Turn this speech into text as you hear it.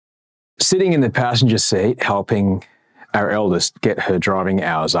sitting in the passenger seat helping our eldest get her driving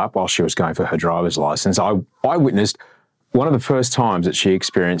hours up while she was going for her driver's license. I witnessed one of the first times that she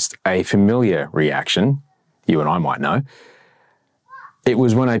experienced a familiar reaction, you and I might know. It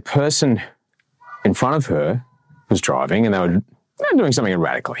was when a person in front of her was driving and they were doing something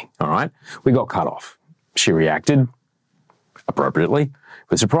erratically, all right? We got cut off. She reacted appropriately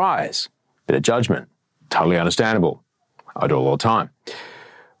with surprise, bit of judgment, totally understandable. I do it all the time.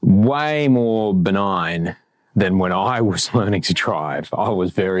 Way more benign than when I was learning to drive. I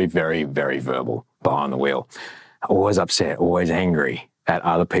was very, very, very verbal behind the wheel. Always upset, always angry at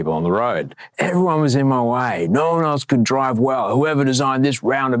other people on the road. Everyone was in my way. No one else could drive well. Whoever designed this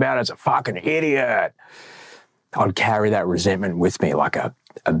roundabout is a fucking idiot. I'd carry that resentment with me like a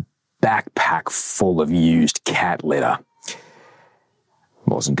backpack full of used cat litter.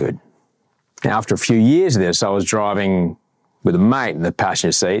 Wasn't good. Now, after a few years of this, I was driving with a mate in the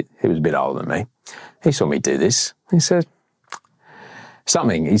passenger seat. He was a bit older than me. He saw me do this. He said, tells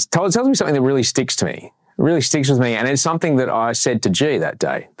me something that really sticks to me. It really sticks with me. And it's something that I said to G that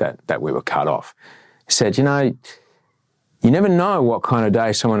day that we were cut off. He said, you know, you never know what kind of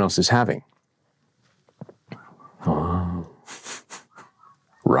day someone else is having. Oh,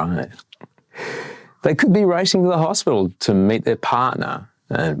 right. They could be racing to the hospital to meet their partner,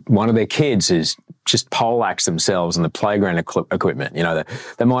 and one of their kids is just poleaxed themselves in the playground equipment. You know,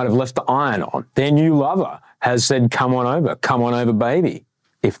 they might have left the iron on. Their new lover has said, come on over, baby,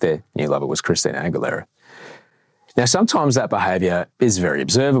 if their new lover was Christina Aguilera. Now, sometimes that behaviour is very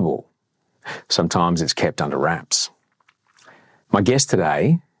observable. Sometimes it's kept under wraps. My guest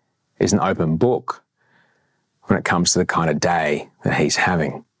today is an open book when it comes to the kind of day that he's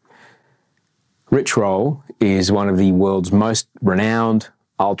having. Rich Roll is one of the world's most renowned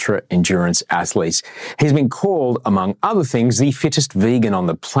ultra-endurance athletes. He's been called, among other things, the fittest vegan on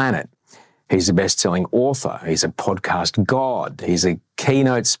the planet. He's a best-selling author. He's a podcast god. He's a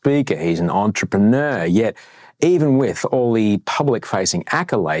keynote speaker. He's an entrepreneur. Yet, even with all the public-facing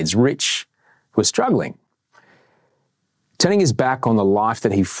accolades, Rich was struggling. Turning his back on the life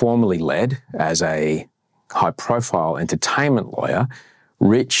that he formerly led as a high-profile entertainment lawyer,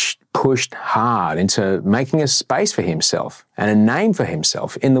 Rich pushed hard into making a space for himself and a name for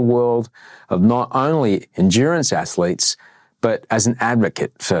himself in the world of not only endurance athletes, but as an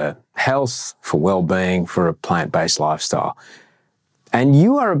advocate for health, for well-being, for a plant-based lifestyle. And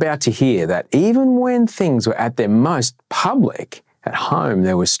you are about to hear that even when things were at their most public at home,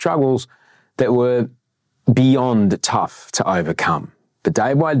 there were struggles that were beyond tough to overcome. But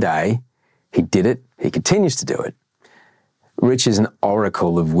day by day, he did it. He continues to do it. Rich is an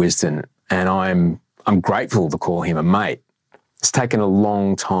oracle of wisdom, and I'm grateful to call him a mate. It's taken a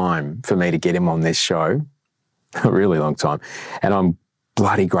long time for me to get him on this show, a really long time, and I'm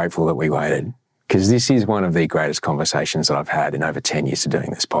bloody grateful that we waited, because this is one of the greatest conversations that I've had in over 10 years of doing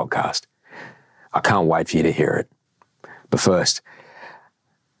this podcast. I can't wait for you to hear it. But first,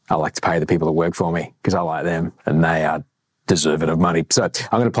 I like to pay the people that work for me because I like them and they are deserving of money. So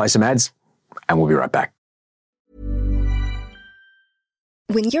I'm going to play some ads and we'll be right back.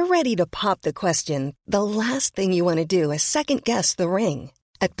 When you're ready to pop the question, the last thing you want to do is second-guess the ring.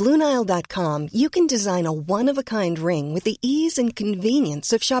 At BlueNile.com, you can design a one-of-a-kind ring with the ease and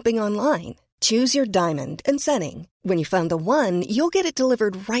convenience of shopping online. Choose your diamond and setting. When you find the one, you'll get it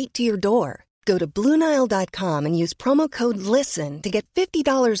delivered right to your door. Go to BlueNile.com and use promo code LISTEN to get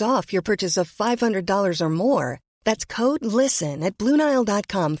 $50 off your purchase of $500 or more. That's code LISTEN at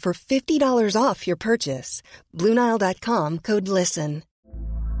BlueNile.com for $50 off your purchase. BlueNile.com, code LISTEN.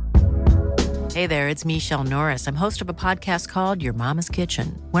 Hey there, it's Michelle Norris. I'm host of a podcast called Your Mama's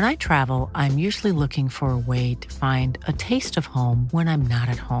Kitchen. When I travel, I'm usually looking for a way to find a taste of home when I'm not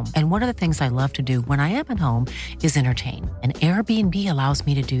at home. And one of the things I love to do when I am at home is entertain. And Airbnb allows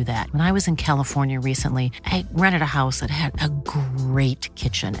me to do that. When I was in California recently, I rented a house that had a great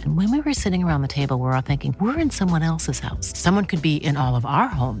kitchen. And when we were sitting around the table, we were all thinking, we're in someone else's house. Someone could be in all of our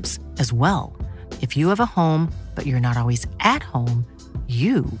homes as well. If you have a home, but you're not always at home,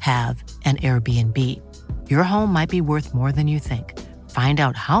 you have an Airbnb. Your home might be worth more than you think. Find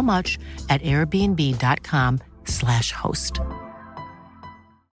out how much at airbnb.com/host.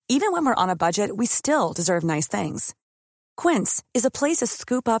 Even when we're on a budget, we still deserve nice things. Quince is a place to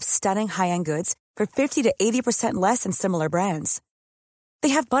scoop up stunning high-end goods for 50 to 80% less than similar brands. They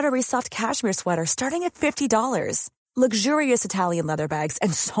have buttery soft cashmere sweaters starting at $50, luxurious Italian leather bags,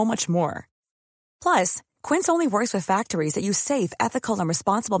 and so much more. Plus, Quince only works with factories that use safe, ethical, and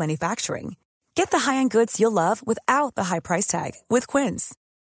responsible manufacturing. Get the high-end goods you'll love without the high price tag with Quince.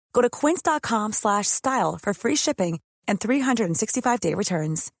 Go to quince.com/style for free shipping and 365-day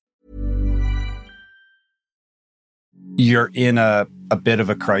returns. you're in a bit of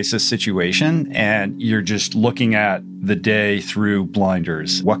a crisis situation and you're just looking at the day through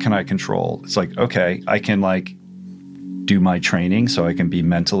blinders. What can I control? It's like, okay, I can do my training so I can be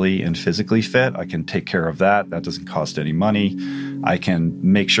mentally and physically fit. I can take care of that. That doesn't cost any money. I can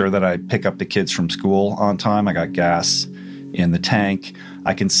make sure that I pick up the kids from school on time. I got gas in the tank.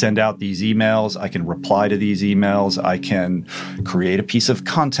 I can send out these emails. I can reply to these emails. I can create a piece of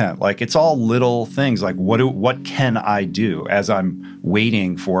content. It's all little things. What can I do as I'm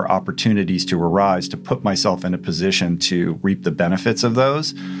waiting for opportunities to arise to put myself in a position to reap the benefits of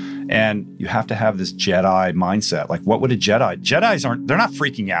those? And you have to have this Jedi mindset. What would a Jedi? Jedis they're not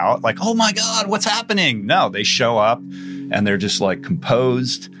freaking out. Oh my God, what's happening? No, they show up and they're just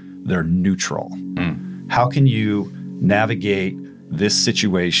composed. They're neutral. How can you navigate this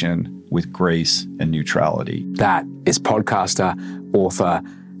situation with grace and neutrality? That is podcaster, author,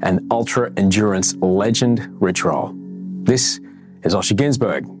 and ultra-endurance legend Rich Roll. This is Osher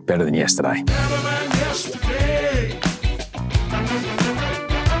Günsberg, Better Than Yesterday.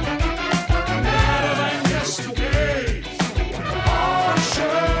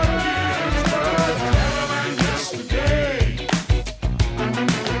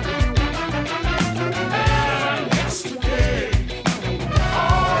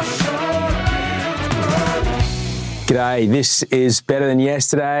 G'day, this is Better Than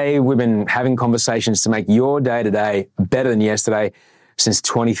Yesterday. We've been having conversations to make your day-to-day better than yesterday since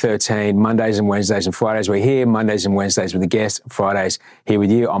 2013. Mondays and Wednesdays and Fridays we're here. Mondays and Wednesdays with a guest. Fridays here with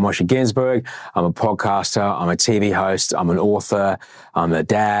you. I'm Osher Günsberg. I'm a podcaster. I'm a TV host. I'm an author. I'm a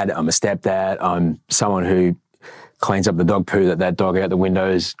dad. I'm a stepdad. I'm someone who cleans up the dog poo that dog out the window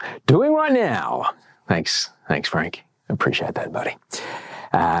is doing right now. Thanks, Frank. I appreciate that, buddy.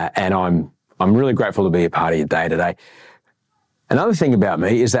 And I'm really grateful to be a part of your day today. Another thing about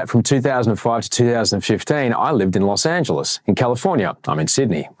me is that from 2005 to 2015, I lived in Los Angeles, in California. I'm in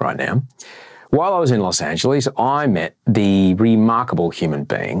Sydney right now. While I was in Los Angeles, I met the remarkable human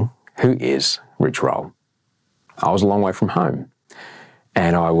being who is Rich Roll. I was a long way from home,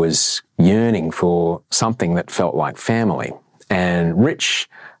 and I was yearning for something that felt like family. And Rich,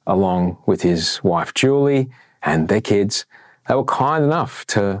 along with his wife Julie and their kids, they were kind enough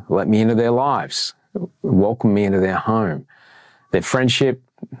to let me into their lives, welcome me into their home. Their friendship,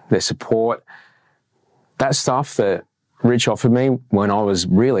 their support, that stuff that Rich offered me when I was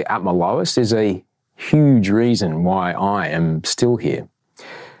really at my lowest is a huge reason why I am still here.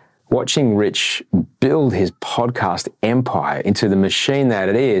 Watching Rich build his podcast empire into the machine that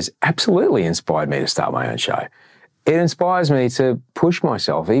it is absolutely inspired me to start my own show. It inspires me to push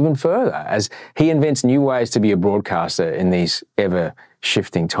myself even further as he invents new ways to be a broadcaster in these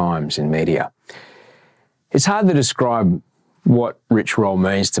ever-shifting times in media. It's hard to describe what Rich Roll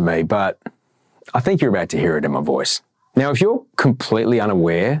means to me, but I think you're about to hear it in my voice. Now, if you're completely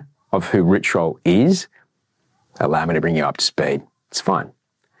unaware of who Rich Roll is, allow me to bring you up to speed. It's fine.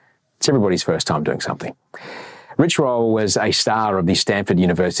 It's everybody's first time doing something. Rich Roll was a star of the Stanford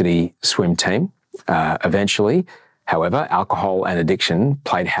University swim team. Eventually, however, alcohol and addiction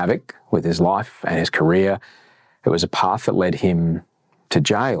played havoc with his life and his career. It was a path that led him to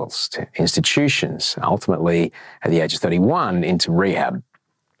jails, to institutions, ultimately, at the age of 31, into rehab.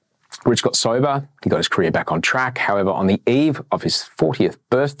 Rich got sober, he got his career back on track. However, on the eve of his 40th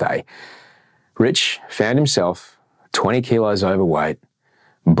birthday, Rich found himself 20 kilos overweight,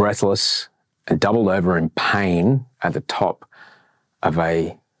 breathless, and doubled over in pain at the top of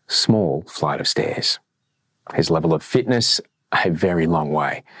a small flight of stairs. His level of fitness a very long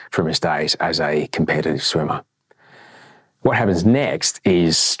way from his days as a competitive swimmer. What happens next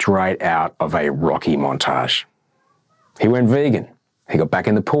is straight out of a Rocky montage. He went vegan. He got back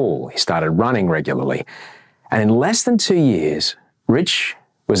in the pool. He started running regularly. And in less than 2 years, Rich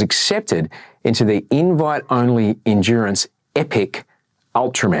was accepted into the invite-only endurance epic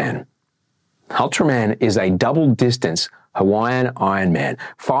Ultraman. Ultraman is a double-distance Hawaiian Ironman,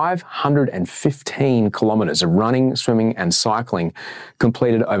 515 kilometers of running, swimming, and cycling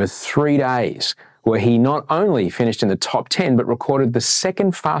completed over 3 days, where he not only finished in the top 10, but recorded the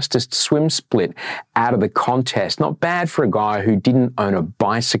second fastest swim split out of the contest. Not bad for a guy who didn't own a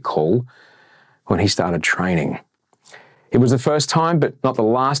bicycle when he started training. It was the first time, but not the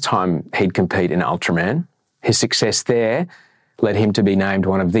last time he'd compete in Ultraman. His success there led him to be named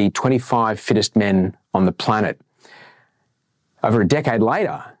one of the 25 fittest men on the planet. Over a decade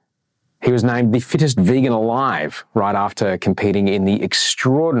later, he was named the fittest vegan alive right after competing in the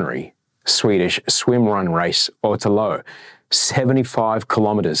extraordinary Swedish swim-run race Otalo, 75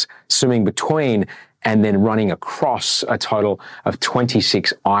 kilometers, swimming between and then running across a total of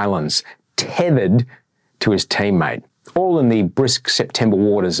 26 islands, tethered to his teammate. all in the brisk September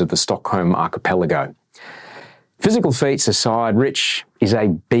waters of the Stockholm archipelago. Physical feats aside, Rich is a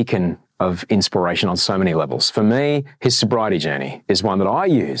beacon of inspiration on so many levels. For me, his sobriety journey is one that I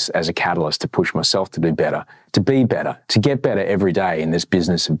use as a catalyst to push myself to do better, to be better, to get better every day in this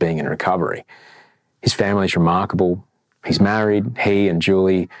business of being in recovery. His family is remarkable. He's married. He and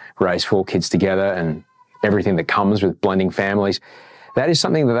Julie raised 4 kids together, and everything that comes with blending families. That is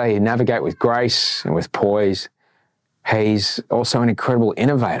something that they navigate with grace and with poise. He's also an incredible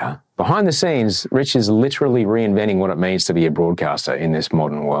innovator. Behind the scenes, Rich is literally reinventing what it means to be a broadcaster in this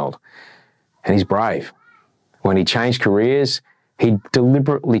modern world. And he's brave. When he changed careers, he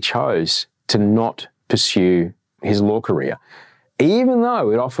deliberately chose to not pursue his law career, even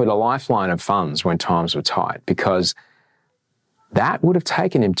though it offered a lifeline of funds when times were tight, because that would have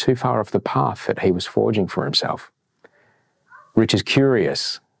taken him too far off the path that he was forging for himself. Rich is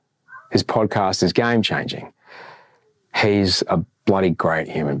curious. His podcast is game-changing. He's a bloody great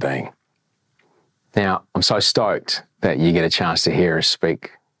human being. Now, I'm so stoked that you get a chance to hear us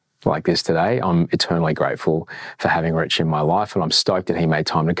speak like this today. I'm eternally grateful for having Rich in my life, and I'm stoked that he made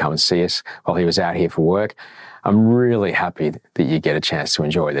time to come and see us while he was out here for work. I'm really happy that you get a chance to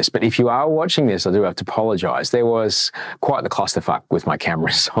enjoy this. But if you are watching this, I do have to apologise. There was quite the clusterfuck with my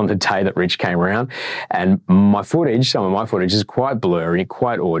cameras on the day that Rich came around, and some of my footage is quite blurry,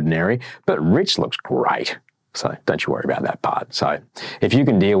 quite ordinary, but Rich looks great. So don't you worry about that part. So if you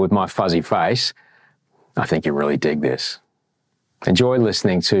can deal with my fuzzy face, I think you really dig this. Enjoy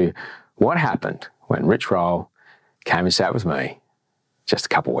listening to what happened when Rich Roll came and sat with me just a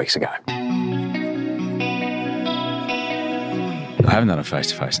couple of weeks ago. I haven't done a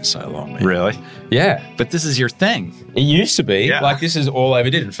face-to-face in so long, man. Really? Yeah. But this is your thing. It used to be. Yeah. Like, this is all I ever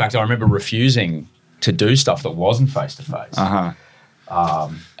did. In fact, I remember refusing to do stuff that wasn't face-to-face.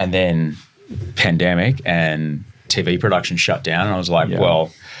 And then pandemic and TV production shut down, and I was like,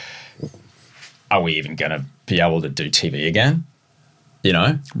 well, are we even going to be able to do TV again? You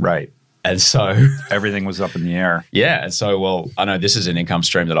know? Right. And so everything was up in the air. Yeah. And so, well, I know this is an income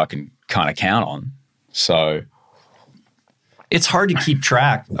stream that I can kind of count on. So it's hard to keep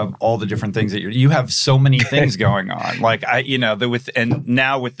track of all the different things that you have so many things going on. Like and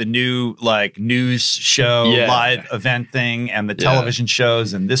now with the new like news show, live event thing, and the television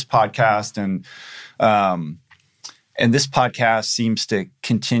shows, and this podcast, and this podcast seems to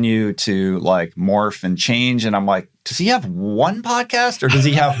continue to like morph and change. And I'm like, does he have one podcast or does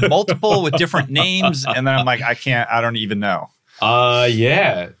he have multiple with different names? And then I'm like, I don't even know.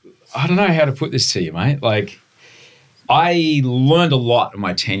 Yeah. I don't know how to put this to you, mate. Like, I learned a lot in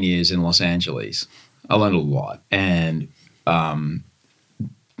my 10 years in Los Angeles. I learned a lot. And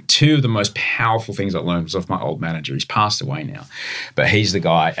two of the most powerful things I learned was off my old manager. He's passed away now. But he's the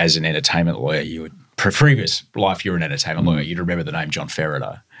guy, as an entertainment lawyer, previous life, you were an entertainment lawyer. You'd remember the name John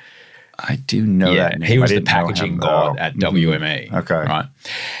Ferriter. I do know that name. He was the packaging god at WME. Okay. Right.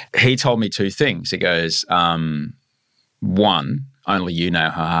 He told me 2 things. He goes, one, only you know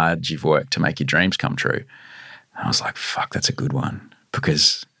how hard you've worked to make your dreams come true. And I was like, fuck, that's a good one.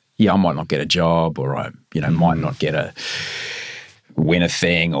 Because, I might not get a job, or I, might not win a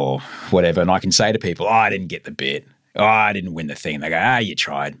thing or whatever. And I can say to people, I didn't get the bit. I didn't win the thing. They go, you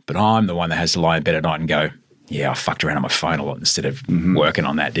tried. But I'm the one that has to lie in bed at night and go, I fucked around on my phone a lot instead of working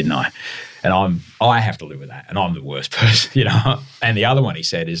on that, didn't I? And I have to live with that, and I'm the worst person, And the other one he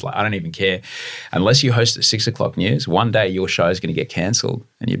said is like, I don't even care. Unless you host at 6 o'clock news, one day your show is going to get cancelled,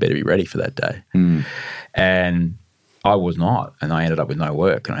 and you better be ready for that day. And I was not, and I ended up with no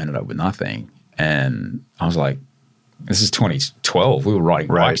work, and I ended up with nothing. And I was like, this is 2012. We were writing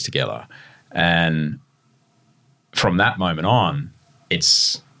bikes together. And from that moment on,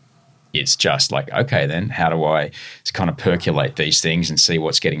 it's just like, okay, then how do I kind of percolate these things and see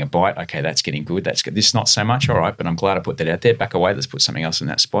what's getting a bite? Okay, that's getting good. That's good. This is not so much. All right, but I'm glad I put that out there. Back away. Let's put something else in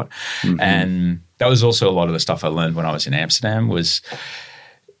that spot. And that was also a lot of the stuff I learned when I was in Amsterdam was,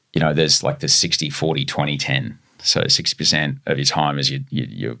 there's like the 60, 40, 20, 10. So 60% of your time is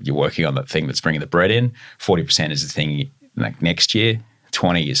you're working on that thing that's bringing the bread in. 40% is the thing like next year.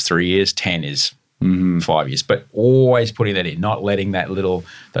 20 is 3 years. 10 is 5 years. But always putting that in, not letting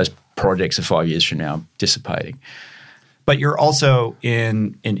those projects of 5 years from now dissipating. But you're also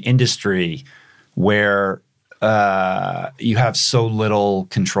in an industry where you have so little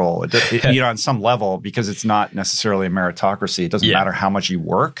control. On some level, because it's not necessarily a meritocracy. It doesn't matter how much you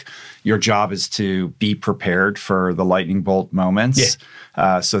work. Your job is to be prepared for the lightning bolt moments,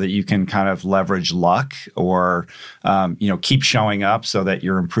 so that you can kind of leverage luck or keep showing up so that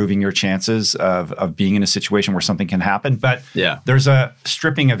you're improving your chances of being in a situation where something can happen. But there's a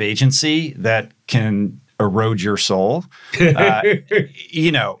stripping of agency that can erode your soul.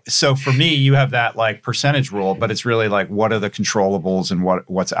 So for me, you have that like percentage rule, but it's really like, what are the controllables and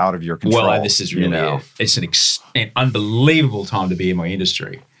what's out of your control? Well, this is really it's an unbelievable time to be in my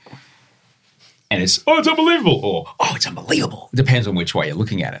industry. And it's unbelievable, or, it's unbelievable. It depends on which way you're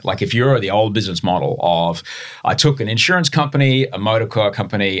looking at it. Like if you're the old business model of, I took an insurance company, a motor car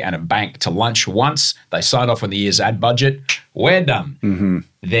company, and a bank to lunch once, they signed off on the year's ad budget, we're done. Mm-hmm.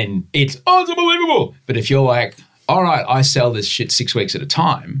 Then it's unbelievable. But if you're like, all right, I sell this shit 6 weeks at a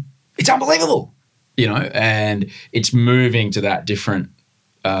time, it's unbelievable, and it's moving to that different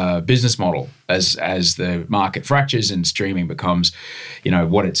business model as the market fractures and streaming becomes,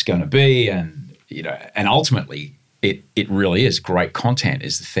 what it's going to be. And ultimately, it really is great content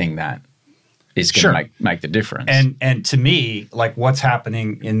is the thing that is going to make the difference. And to me, like what's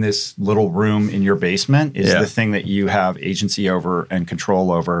happening in this little room in your basement is the thing that you have agency over and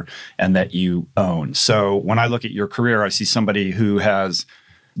control over and that you own. So when I look at your career, I see somebody who has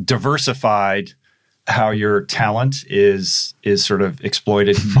diversified how your talent is sort of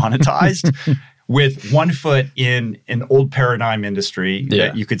exploited and monetized. With one foot in an old paradigm industry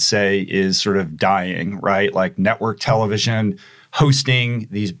that you could say is sort of dying, right? Like network television, hosting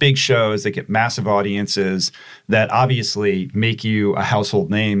these big shows that get massive audiences that obviously make you a household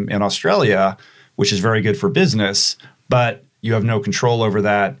name in Australia, which is very good for business, but you have no control over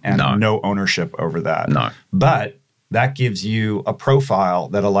that and no ownership over that. No. But that gives you a profile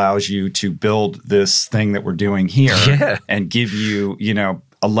that allows you to build this thing that we're doing here and give you,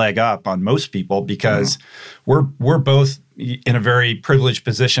 a leg up on most people because we're both in a very privileged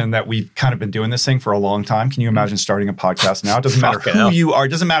position that we've kind of been doing this thing for a long time. Can you imagine starting a podcast now? It doesn't matter who you are. It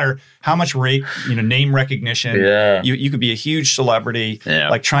doesn't matter how much name recognition. Yeah. You could be a huge celebrity. Yeah.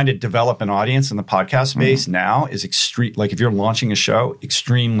 Like trying to develop an audience in the podcast space now is extreme. Like if you're launching a show,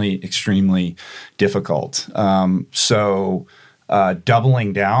 extremely, extremely difficult.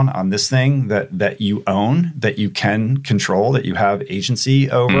 Doubling down on this thing that you own, that you can control, that you have agency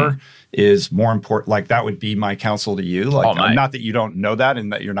over is more important. Like that would be my counsel to you. Like not that you don't know that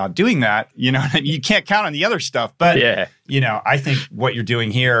and that you're not doing that, you can't count on the other stuff. But, I think what you're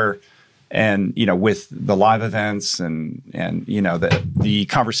doing here and, with the live events and the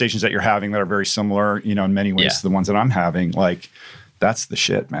conversations that you're having that are very similar, in many ways to the ones that I'm having, like that's the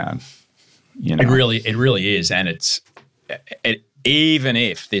shit, man. It really is. And even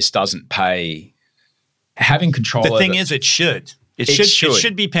if this doesn't pay, having control. The thing is, it should. It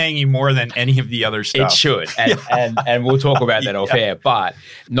should be paying you more than any of the other stuff. It should, and we'll talk about that off air. But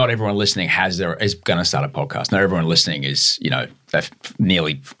not everyone listening is going to start a podcast. Not everyone listening is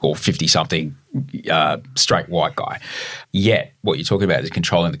nearly or 50-something straight white guy. Yet, what you're talking about is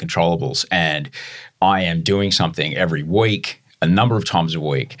controlling the controllables, and I am doing something every week, a number of times a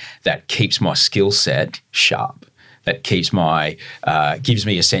week, that keeps my skill set sharp. That keeps gives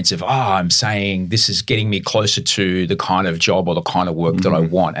me a sense of, I'm saying this is getting me closer to the kind of job or the kind of work that I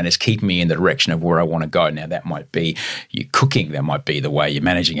want, and it's keeping me in the direction of where I want to go. Now, that might be you cooking, that might be the way you're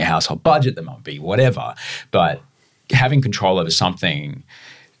managing your household budget, that might be whatever. But having control over something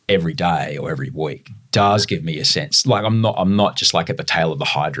every day or every week does give me a sense. Like I'm not just like at the tail of the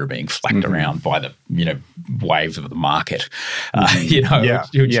hydra being flacked around by the waves of the market. Which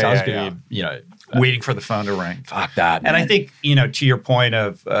does give me waiting for the phone to ring. Fuck that. And I think, to your point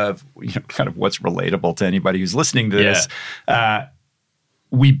of kind of what's relatable to anybody who's listening to this,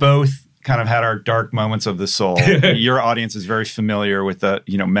 we both kind of had our dark moments of the soul. Your audience is very familiar with the,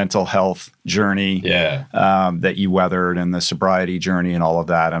 mental health journey that you weathered and the sobriety journey and all of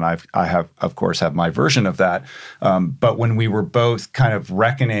that. And I have, of course, have my version of that. But when we were both kind of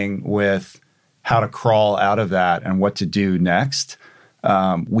reckoning with how to crawl out of that and what to do next,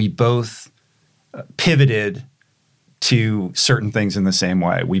 we both pivoted to certain things in the same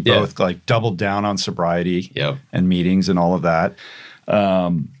way. We both doubled down on sobriety and meetings and all of that.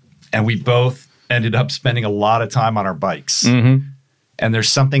 And we both ended up spending a lot of time on our bikes. Mm-hmm. And there's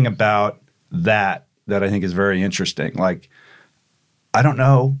something about that I think is very interesting. Like, I don't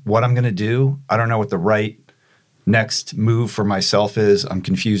know what I'm going to do. I don't know what the right next move for myself is. I'm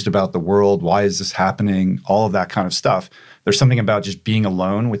confused about the world. Why is this happening? All of that kind of stuff. There's something about just being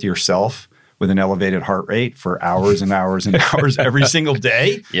alone with yourself with an elevated heart rate for hours and hours and hours every single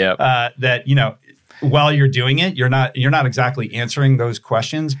day. That, while you're doing it, you're not exactly answering those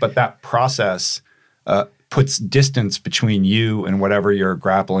questions, but that process puts distance between you and whatever you're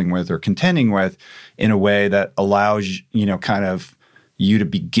grappling with or contending with in a way that allows, kind of you to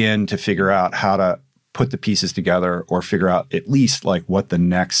begin to figure out how to put the pieces together or figure out at least like what the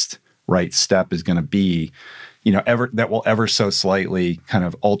next right step is going to be that will ever so slightly kind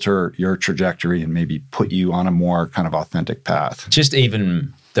of alter your trajectory and maybe put you on a more kind of authentic path? Just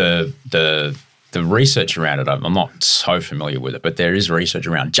even the research around it, I'm not so familiar with it, but there is research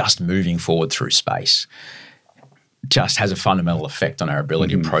around just moving forward through space just has a fundamental effect on our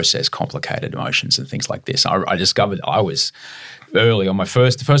ability to process complicated emotions and things like this. I discovered I was early on the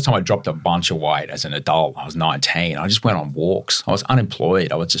first time I dropped a bunch of weight as an adult. I was 19. I just went on walks. I was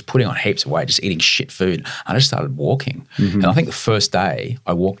unemployed. I was just putting on heaps of weight, just eating shit food. I just started walking. And I think the first day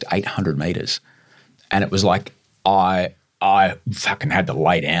I walked 800 meters, and it was like I fucking had to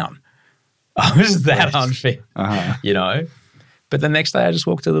lay down. I was that unfit, But the next day I just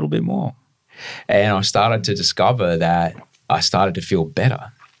walked a little bit more. And I started to discover that I started to feel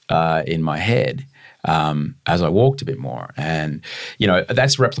better in my head as I walked a bit more. And,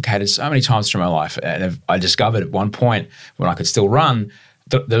 that's replicated so many times through my life. And I discovered at one point when I could still run,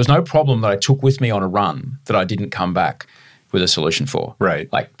 there was no problem that I took with me on a run that I didn't come back with a solution for.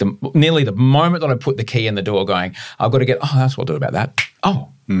 Right. Like nearly the moment that I put the key in the door going, I've got to that's what I'll do about that. Oh,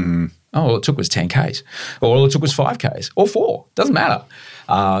 all it took was 10 Ks, or all it took was 5 Ks, or 4. Doesn't matter.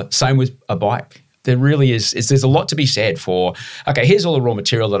 Same with a bike. There really is there's a lot to be said for, okay, here's all the raw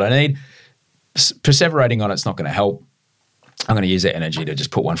material that I need. Perseverating on it's not going to help. I'm going to use that energy to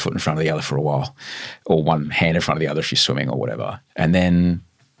just put one foot in front of the other for a while, or one hand in front of the other if you're swimming or whatever. And then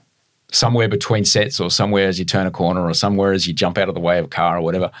somewhere between sets, or somewhere as you turn a corner, or somewhere as you jump out of the way of a car or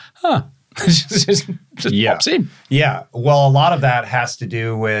whatever, just pops in. Yeah. Well, a lot of that has to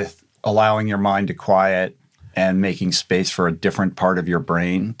do with allowing your mind to quiet and making space for a different part of your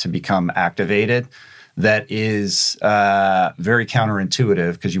brain to become activated. That is very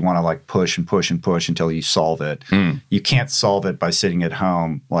counterintuitive, because you want to like push and push and push until you solve it. You can't solve it by sitting at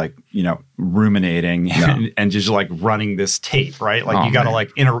home, like, ruminating and just like running this tape, right? Like you got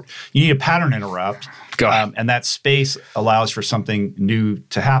to you need a pattern interrupt. And that space allows for something new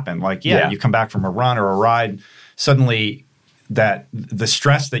to happen. Like, you come back from a run or a ride, suddenly that the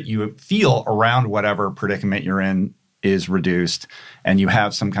stress that you feel around whatever predicament you're in is reduced, and you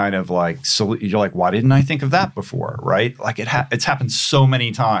have some kind of you're like, why didn't I think of that before, right? Like it's happened so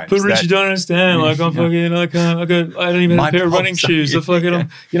many times. But Rich, you don't understand. Like I'm fucking, I don't even have a pair of running shoes. I'm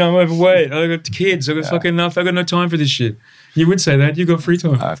overweight. I got kids. I got no time for this shit. You would say that. You got free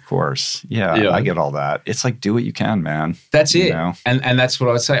time. Of course. Yeah, I get all that. It's like, do what you can, man. That's it. And that's what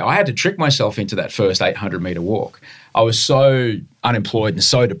I would say. I had to trick myself into that first 800-meter walk. I was so unemployed and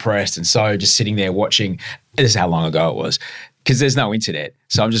so depressed and so just sitting there watching. This is how long ago it was, because there's no internet.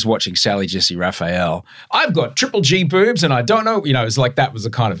 So I'm just watching Sally Jessy Raphael. I've got triple G boobs and I don't know. It's like that was the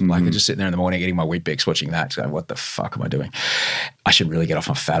kind of like just sitting there in the morning eating my Weet-Bix watching that. Going, what the fuck am I doing? I should really get off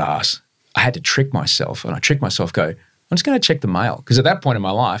my fat ass. I had to trick myself, and I tricked myself, I'm just going to check the mail. Because at that point in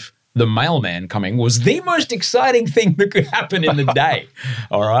my life, the mailman coming was the most exciting thing that could happen in the day,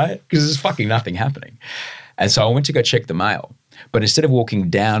 all right? Because there's fucking nothing happening. And so I went to go check the mail. But instead of walking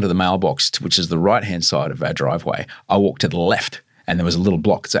down to the mailbox, which is the right-hand side of our driveway, I walked to the left, and there was a little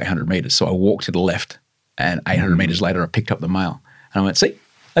block. It's 800 meters. So I walked to the left, and 800 meters later, I picked up the mail. And I went, see,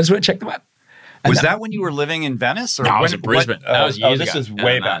 I just went to check the mail. Was that when you were living in Venice? Or no, I was in Brisbane. That was years ago. This is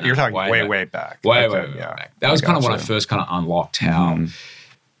way back. You're talking way back. Way back. That was kind of when I first kind of unlocked how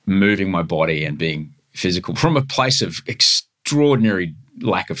moving my body and being physical from a place of extraordinary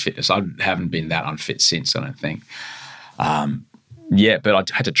lack of fitness. I haven't been that unfit since, I don't think. But I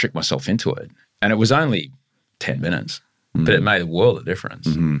had to trick myself into it. And it was only 10 minutes, but it made a world of difference.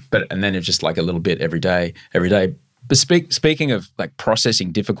 And then it's just like a little bit every day. But speaking of like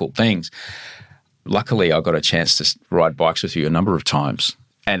processing difficult things, luckily I got a chance to ride bikes with you a number of times.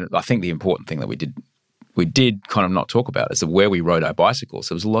 And I think the important thing that we did kind of not talk about is that where we rode our bicycles,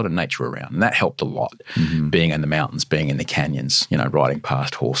 there was a lot of nature around, and that helped a lot. Being in the mountains, being in the canyons, riding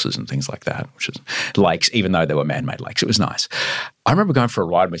past horses and things like that, which is lakes, even though they were man-made lakes. It was nice. I remember going for a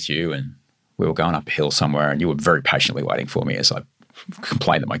ride with you, and we were going up a hill somewhere, and you were very patiently waiting for me as I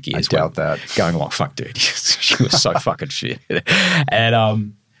complained that my gears doubt that. Going along. Fuck, dude. She was so fucking fit.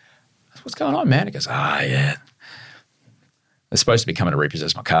 And what's going on, man? He goes, yeah. They're supposed to be coming to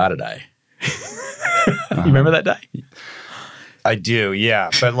repossess my car today. You remember that day? I do,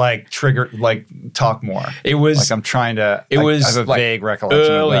 yeah. But talk more. It was like I'm trying to. It was I have a vague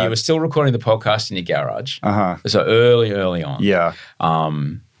recollection early. of that. You were still recording the podcast in your garage. So early on. Yeah.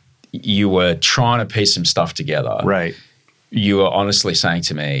 You were trying to piece some stuff together. Right. You were honestly saying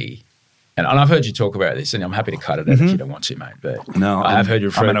to me, and I've heard you talk about this, and I'm happy to cut it out if you don't want to, mate. But no, I have heard you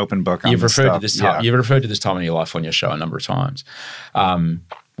refer. I'm an open book. You've referred to this time. You've referred to this time in your life on your show a number of times.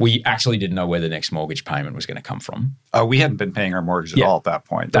 we actually didn't know where the next mortgage payment was going to come from. We hadn't been paying our mortgage at all at that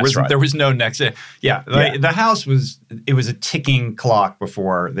point. That's right. There was no next. The house was a ticking clock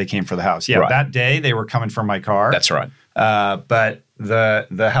before they came for the house. Yeah, Right. That day they were coming for my car. That's right. But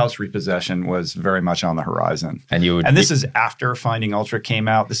the house repossession was very much on the horizon. And this is after Finding Ultra came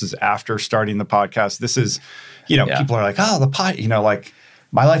out. This is after starting the podcast. This is, people are like, oh, the podcast, like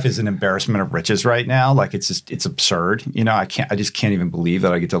my life is an embarrassment of riches right now. Like it's absurd. I just can't even believe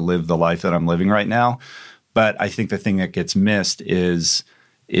that I get to live the life that I'm living right now. But I think the thing that gets missed is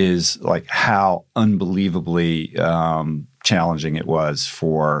like how unbelievably challenging it was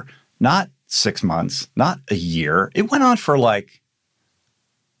for not 6 months, not a year. It went on for like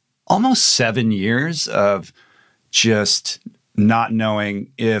almost 7 years of just not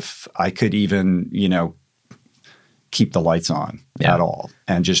knowing if I could even, keep the lights on at all,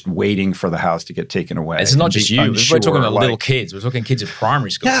 and just waiting for the house to get taken away. It's not just you. Unsure, We're talking about little kids. We're talking kids in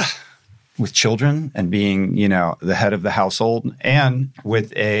primary school. Yeah. With children and being, the head of the household, and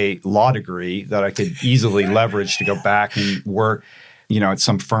with a law degree that I could easily leverage to go back and work, at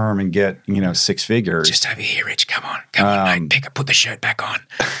some firm and get, 6 figures. Just over here, Rich. Come on, mate. Put the shirt back on.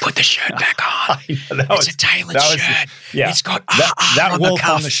 Put the shirt back on. It's a tailored shirt. Yeah. It's got that on wolf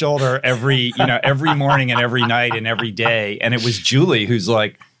the on the shoulder every morning and every night and every day. And it was Julie who's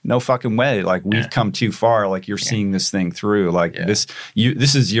like, no fucking way. Like, we've come too far. Like, you're seeing this thing through. Like, this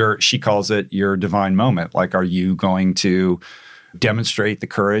is she calls it your divine moment. Like, are you going to demonstrate the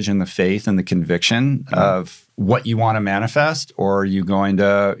courage and the faith and the conviction of what you want to manifest, or are you going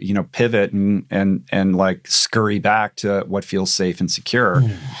to, pivot and like scurry back to what feels safe and secure?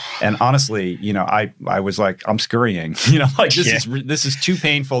 And honestly, I was like, I'm scurrying. This is too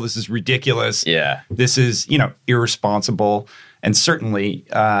painful. This is ridiculous. Yeah. This is, irresponsible. And certainly,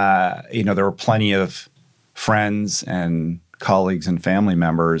 there were plenty of friends and colleagues and family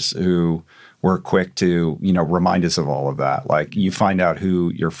members who were quick to, remind us of all of that. Like, you find out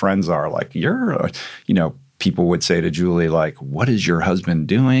who your friends are. Like, people would say to Julie, like, what is your husband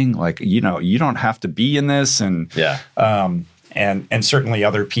doing? Like, you don't have to be in this. And and certainly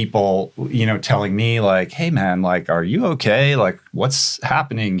other people, telling me like, hey man, like, are you okay? Like, what's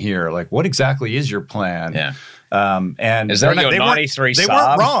happening here? Like, what exactly is your plan? Yeah. And is that your 93 They Saab?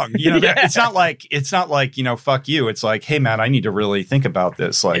 weren't wrong. It's not like, fuck you. It's like, hey man, I need to really think about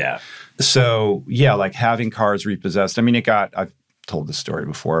this. Like, so like having cars repossessed. I mean, I've told this story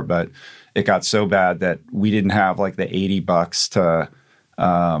before, but it got so bad that we didn't have like the $80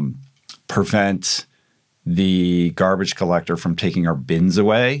 to prevent the garbage collector from taking our bins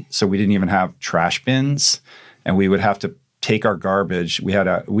away. So we didn't even have trash bins, and we would have to take our garbage.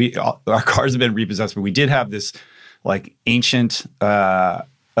 Our cars have been repossessed, but we did have this like ancient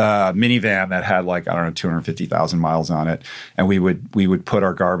minivan that had like, I don't know, 250,000 miles on it. And we would put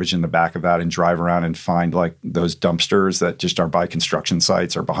our garbage in the back of that and drive around and find like those dumpsters that just are by construction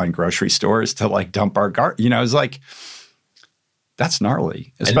sites or behind grocery stores to like dump our garbage. It's like, that's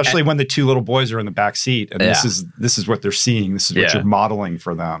gnarly, especially when the 2 little boys are in the back seat, and this is what they're seeing. This is what you're modeling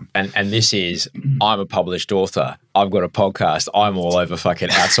for them. And this is, I'm a published author. I've got a podcast. I'm all over fucking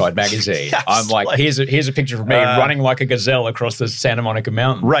Outside Magazine. Yes, I'm like, here's a picture of me running like a gazelle across the Santa Monica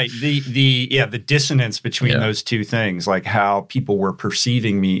mountain. Right. The dissonance between those two things, like how people were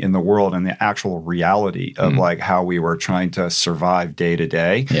perceiving me in the world and the actual reality of like how we were trying to survive day to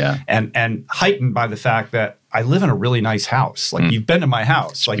day. Yeah. And heightened by the fact that I live in a really nice house. Like, you've been to my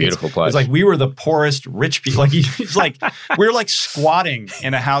house. Like, beautiful place. It's like we were the poorest rich people. Like, it's like we were like squatting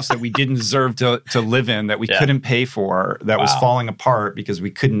in a house that we didn't deserve to live in, that we couldn't pay for, that was falling apart because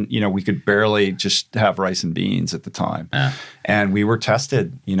we couldn't, we could barely just have rice and beans at the time. Yeah. And we were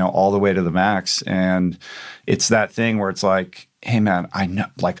tested, all the way to the max. And it's that thing where it's like, hey man, I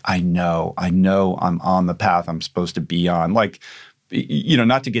know I'm on the path I'm supposed to be on. Like,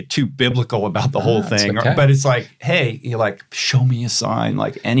 not to get too biblical about the whole thing, okay. but it's like, hey, you're like, show me a sign,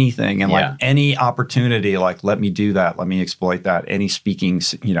 like anything. And like any opportunity, like, let me do that. Let me exploit that. Any speaking,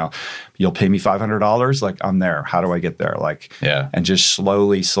 you'll pay me $500. Like, I'm there. How do I get there? Like, and just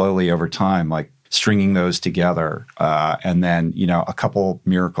slowly over time, like, stringing those together, and then, a couple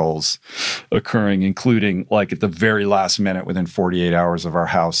miracles occurring, including like at the very last minute, within 48 hours of our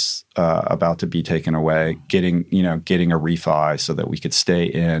house about to be taken away, getting a refi so that we could stay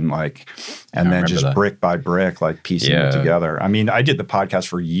in, like, and then just brick by brick, like piecing it together. I mean, I did the podcast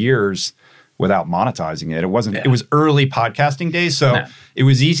for years without monetizing it. It wasn't, it was early podcasting days. So it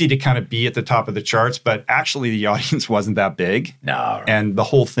was easy to kind of be at the top of the charts, but actually the audience wasn't that big. No. Right. And the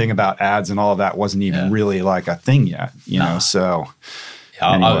whole thing about ads and all of that wasn't even really like a thing yet, you know? So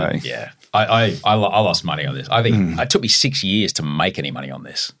anyway. I lost money on this. I think it took me 6 years to make any money on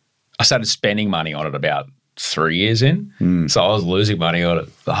this. I started spending money on it about 3 years in. So I was losing money on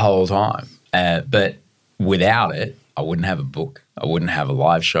it the whole time. But without it, I wouldn't have a book. I wouldn't have a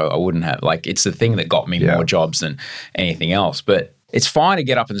live show. I wouldn't have, like, it's the thing that got me more jobs than anything else. But it's fine to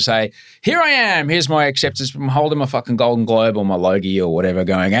get up and say, here I am, here's my acceptance. I'm holding my fucking Golden Globe or my Logie or whatever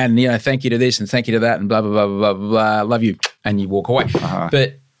going, and, you know, thank you to this and thank you to that and blah, blah, blah, blah, blah, blah, love you. And you walk away.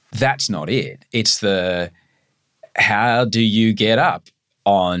 But that's not it. It's the, how do you get up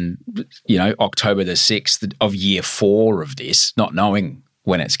on, you know, October the 6th of year 4 of this, not knowing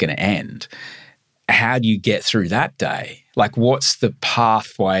when it's going to end? How do you get through that day? Like, what's the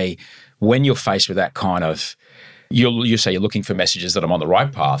pathway when you're faced with that kind of, you say you're looking for messages that I'm on the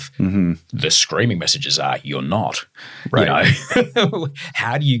right path. The screaming messages are, you're not. Right. You know?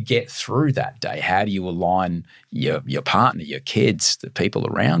 How do you get through that day? How do you align your partner, your kids, the people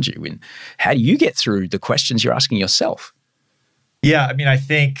around you? And how do you get through the questions you're asking yourself? Yeah, I mean, I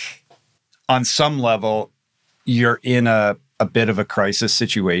think on some level, you're in a bit of a crisis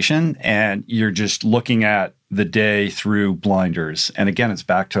situation and you're just looking at the day through blinders. And again, it's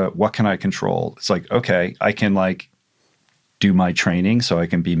back to, what can I control? It's like, okay, I can like do my training so I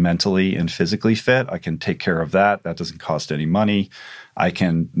can be mentally and physically fit. I can take care of that. That doesn't cost any money. I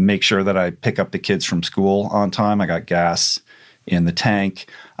can make sure that I pick up the kids from school on time. I got gas in the tank.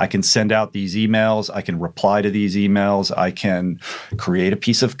 I can send out these emails. I can reply to these emails. I can create a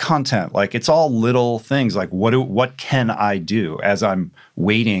piece of content. Like, it's all little things. Like, what can I do as I'm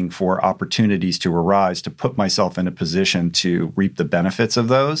waiting for opportunities to arise to put myself in a position to reap the benefits of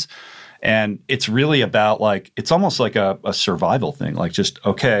those? And it's really about, like, it's almost like a survival thing. Like, just,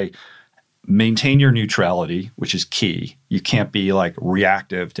 okay, maintain your neutrality, which is key. You can't be like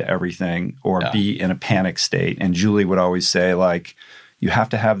reactive to everything or be in a panic state. And Julie would always say, like, you have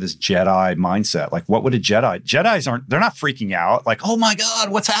to have this Jedi mindset. Like, what would a Jedis they're not freaking out. Like, oh my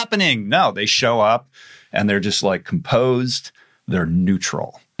God, what's happening? No, they show up and they're just like composed. They're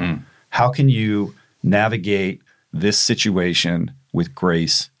neutral. How can you navigate this situation with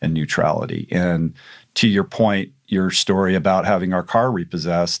grace and neutrality? And to your point, your story about having our car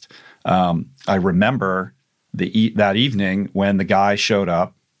repossessed, I remember that evening when the guy showed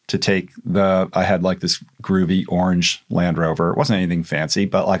up to take I had like this groovy orange Land Rover. It wasn't anything fancy,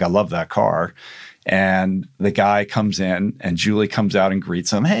 but like, I love that car. And the guy comes in and Julie comes out and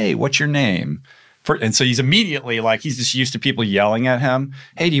greets him. Hey, what's your name? And so he's immediately like, he's just used to people yelling at him.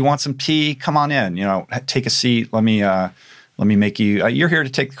 Hey, do you want some tea? Come on in, you know, take a seat. Let me make you, you're here to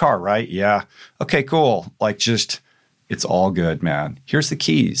take the car, right? Yeah. Okay, cool. Like, just, it's all good, man. Here's the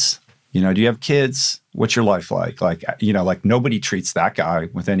keys. You know, do you have kids? What's your life like? Like, you know, like, nobody treats that guy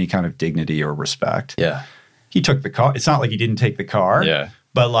with any kind of dignity or respect. Yeah. He took the car. It's not like he didn't take the car. Yeah.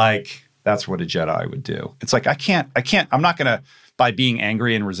 But like, that's what a Jedi would do. It's like, I'm not going to, by being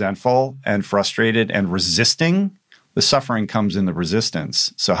angry and resentful and frustrated and resisting, the suffering comes in the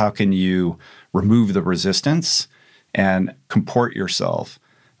resistance. So how can you remove the resistance and comport yourself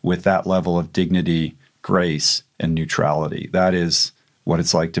with that level of dignity, grace, and neutrality? That is what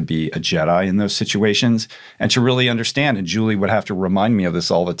it's like to be a Jedi in those situations and to really understand. And Julie would have to remind me of this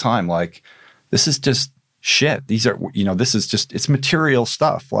all the time. Like, this is just shit. These are, you know, this is just, it's material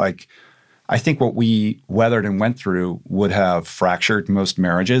stuff. Like, I think what we weathered and went through would have fractured most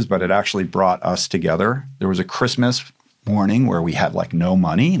marriages, but it actually brought us together. There was a Christmas morning where we had like no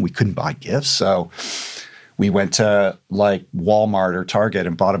money and we couldn't buy gifts. So we went to like Walmart or Target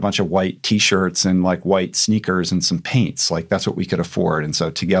and bought a bunch of white T-shirts and like white sneakers and some paints. Like, that's what we could afford. And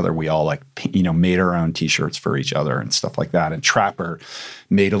so together we all like, you know, made our own T-shirts for each other and stuff like that. And Trapper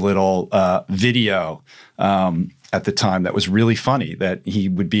made a little video at the time that was really funny, that he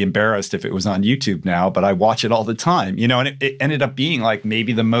would be embarrassed if it was on YouTube now, but I watch it all the time, you know, and it ended up being like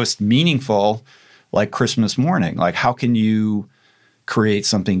maybe the most meaningful, like, Christmas morning. Like, how can you create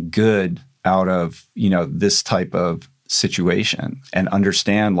something good out of, you know, this type of situation and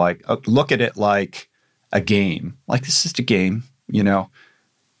understand, like, look at it like a game. Like, this is a game, you know,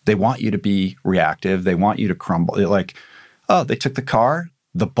 they want you to be reactive. They want you to crumble. They're like, oh, they took the car.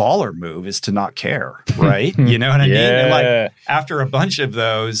 The baller move is to not care, right? You know what I mean? And like, after a bunch of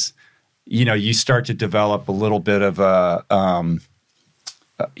those, you know, you start to develop a little bit of a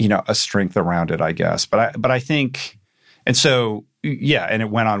strength around it, I guess. But I think, and so, yeah, and it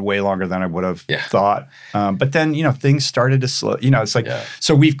went on way longer than I would have thought. But then, you know, things started to slow. You know, it's like,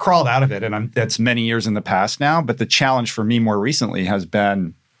 so we've crawled out of it, and that's many years in the past now. But the challenge for me more recently has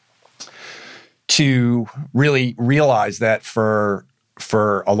been to really realize that for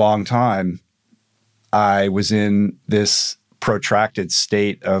a long time, I was in this protracted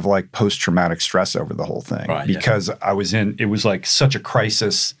state of like post-traumatic stress over the whole thing, Right, because it was like such a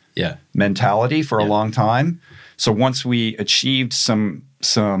crisis Yeah. mentality for a long time. So once we achieved some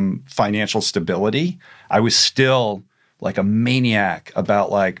financial stability, I was still like a maniac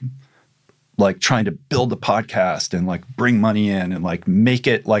about like trying to build a podcast and like bring money in and like make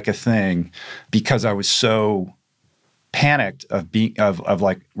it like a thing, because I was so panicked of being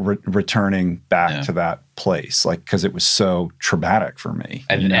returning back to that place, like, because it was so traumatic for me.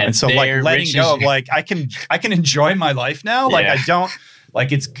 And so like letting go of like I can enjoy my life now. Like I don't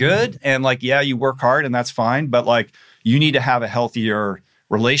like, it's good, and like you work hard and that's fine, but like you need to have a healthier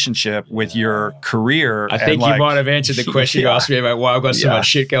relationship with your career. I think you might have answered the question you asked me about why I've got so much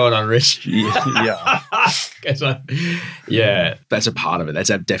shit going on, Rich. That's a part of it. That's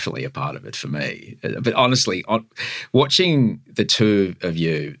definitely a part of it for me. But honestly, watching the two of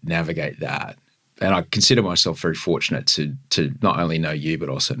you navigate that, and I consider myself very fortunate to not only know you, but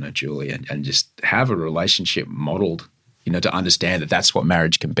also know Julie and just have a relationship modeled, to understand that that's what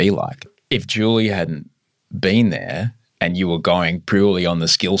marriage can be like. If Julie hadn't been there and you were going purely on the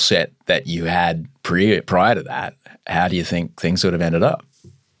skill set that you had prior to that, how do you think things would have ended up?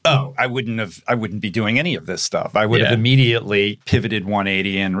 Oh, I wouldn't be doing any of this stuff. I would have immediately pivoted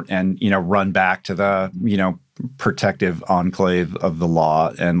 180 and run back to the, protective enclave of the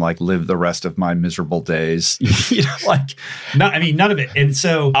law and like live the rest of my miserable days. None of it. And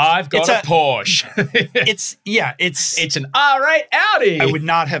so I've got a Porsche. it's an R8 Audi. I would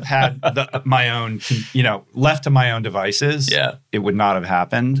not have had my own, left to my own devices. Yeah. It would not have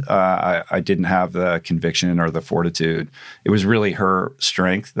happened. I didn't have the conviction or the fortitude. It was really her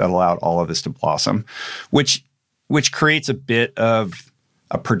strength that allowed all of this to blossom, which creates a bit of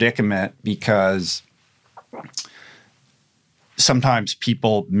a predicament, because sometimes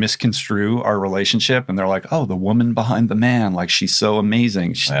people misconstrue our relationship and they're like, oh, the woman behind the man, like she's so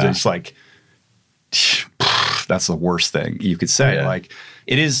amazing. She's just like, that's the worst thing you could say. Yeah. Like,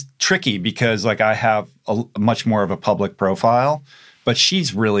 it is tricky because like I have a much more of a public profile, but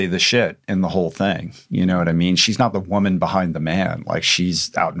she's really the shit in the whole thing. You know what I mean? She's not the woman behind the man. Like,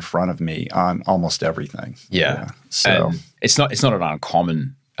 she's out in front of me on almost everything. Yeah. So and it's not an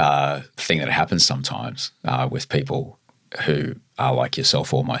uncommon thing that happens sometimes with people who are like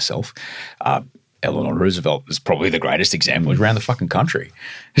yourself or myself. Eleanor Roosevelt is probably the greatest example around the fucking country.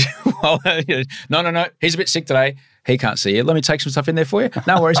 Well, no, he's a bit sick today. He can't see you. Let me take some stuff in there for you.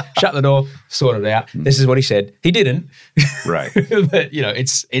 No worries. Shut the door. Sort it out. This is what he said. He didn't. Right. But,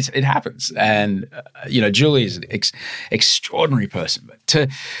 it happens. And, Julie is an extraordinary person. But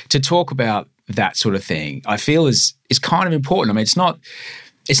to talk about that sort of thing, I feel is kind of important. I mean,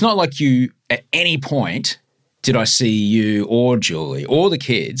 it's not like you at any point did I see you or Julie or the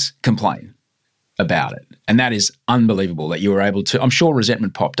kids complain about it. And that is unbelievable that you were able to. I'm sure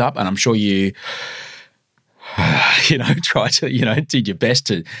resentment popped up, and I'm sure you try to, did your best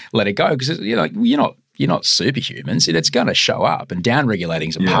to let it go, because, you're not superhumans. It's going to show up, and down-regulating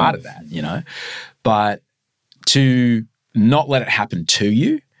is a part of that, But to not let it happen to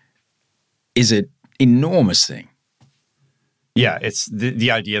you is an enormous thing. Yeah, it's the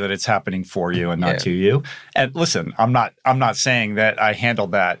idea that it's happening for you and not to you. And listen, I'm not saying that I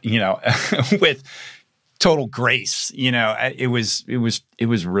handled that, with total grace. It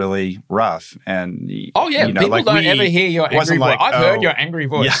was really rough. And people don't ever hear your angry voice. I've heard your angry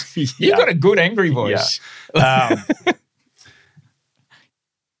voice. Yeah, You've got a good angry voice. Yeah.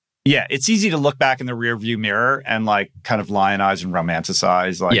 Yeah, it's easy to look back in the rearview mirror and like kind of lionize and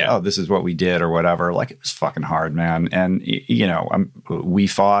romanticize, like, oh, this is what we did or whatever. Like, it was fucking hard, man. And, we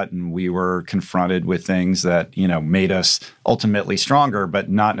fought and we were confronted with things that, made us ultimately stronger, but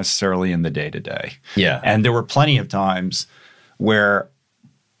not necessarily in the day-to-day. Yeah. And there were plenty of times where,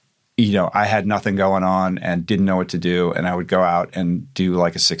 I had nothing going on and didn't know what to do. And I would go out and do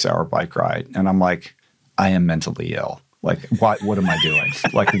like a 6-hour bike ride. And I'm like, I am mentally ill. Like, what am I doing?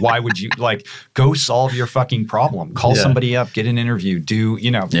 Like, why would you, like, go solve your fucking problem? Call somebody up, get an interview,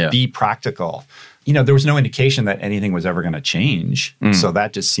 be practical. There was no indication that anything was ever going to change. So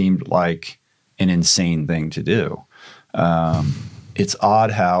that just seemed like an insane thing to do. It's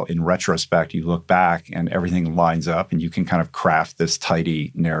odd how, in retrospect, you look back and everything lines up and you can kind of craft this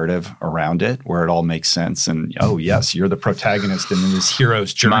tidy narrative around it where it all makes sense. And, oh, yes, you're the protagonist in this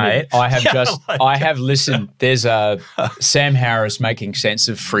hero's journey. Mate, I have listened. There's a Sam Harris Making Sense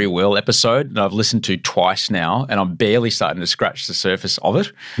of Free Will episode that I've listened to twice now, and I'm barely starting to scratch the surface of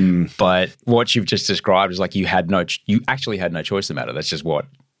it. But what you've just described is like you actually had no choice in the matter. That's just what.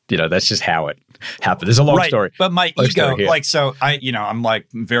 That's just how it happened. There's a long story. But my ego, I'm like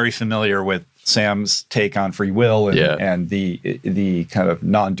very familiar with Sam's take on free will and the kind of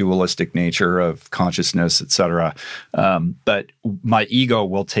non-dualistic nature of consciousness, et cetera. But my ego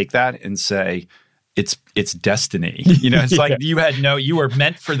will take that and say, it's destiny. It's like you were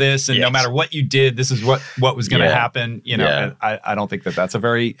meant for this, and no matter what you did, this is what was going to happen. And I don't think that's a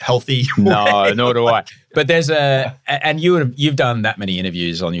very healthy way. No, nor do I. But there's and you've done that many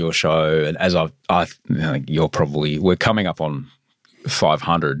interviews on your show, and as we're coming up on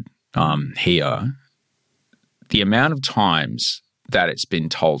 500 here. The amount of times that it's been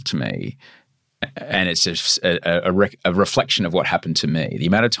told to me, and it's just a reflection of what happened to me. The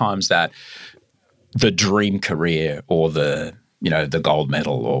amount of times that the dream career or the gold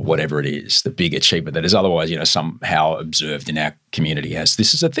medal or whatever it is, the big achievement that is otherwise, somehow observed in our community as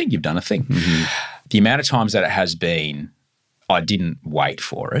this is a thing, you've done a thing. Mm-hmm. The amount of times that it has been, I didn't wait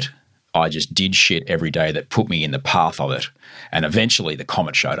for it. I just did shit every day that put me in the path of it. And eventually the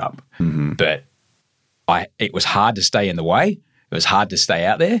comet showed up. Mm-hmm. But it was hard to stay in the way. It was hard to stay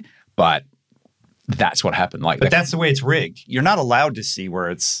out there, but that's what happened. But that's the way it's rigged. You're not allowed to see where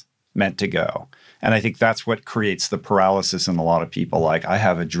it's meant to go. And I think that's what creates the paralysis in a lot of people. Like, I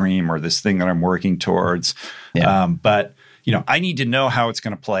have a dream or this thing that I'm working towards, but I need to know how it's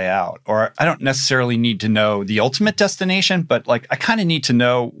going to play out. Or I don't necessarily need to know the ultimate destination, but like I kind of need to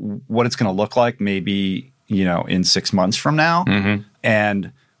know what it's going to look like maybe, in 6 months from now. Mm-hmm.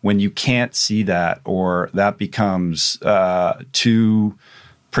 And when you can't see that, or that becomes too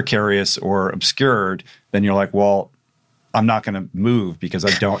precarious or obscured, then you're like, well, I'm not going to move because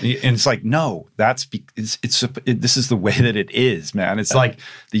I don't. And it's like, no, this is the way that it is, man. It's like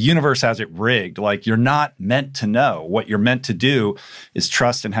the universe has it rigged. Like, you're not meant to know. What you're meant to do is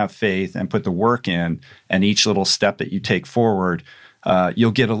trust and have faith and put the work in. And each little step that you take forward,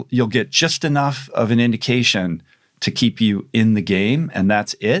 you'll get just enough of an indication to keep you in the game, and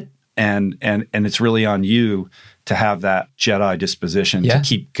that's it. And it's really on you to have that Jedi disposition to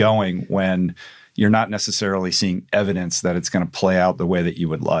keep going when you're not necessarily seeing evidence that it's going to play out the way that you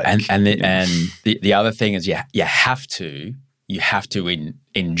would like. And the other thing is you have to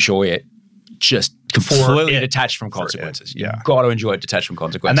enjoy it just completely detached from consequences. You've got to enjoy it detached from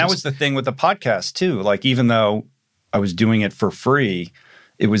consequences. And that was the thing with the podcast too. Like, even though I was doing it for free,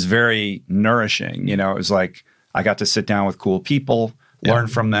 it was very nourishing. It was like I got to sit down with cool people, learn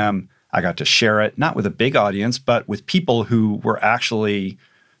from them. I got to share it, not with a big audience, but with people who were actually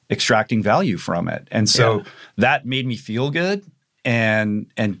extracting value from it. And so that made me feel good and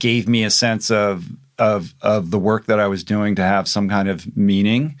gave me a sense of the work that I was doing to have some kind of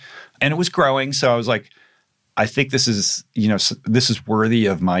meaning. And it was growing. So I was like, I think this is worthy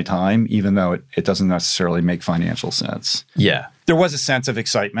of my time, even though it doesn't necessarily make financial sense. Yeah. There was a sense of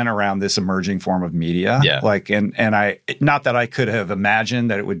excitement around this emerging form of media. Yeah. Like, and I, not that I could have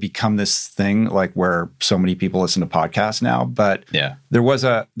imagined that it would become this thing like where so many people listen to podcasts now, but there was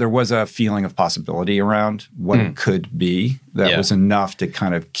a feeling of possibility around what it could be that was enough to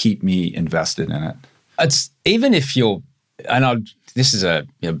kind of keep me invested in it. It's even if you're, this is a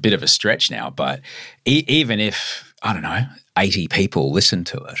bit of a stretch now, but even if, I don't know, 80 people listen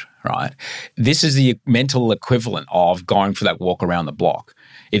to it, right? This is the mental equivalent of going for that walk around the block.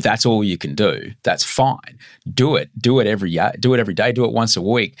 If that's all you can do, that's fine. Do it. Do it every day. Do it every day. Do it once a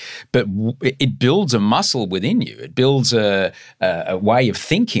week. But it builds a muscle within you. It builds a way of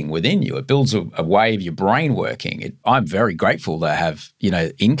thinking within you. It builds a way of your brain working. I'm very grateful to have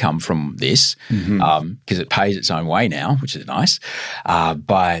income from this because it pays its own way now, which is nice.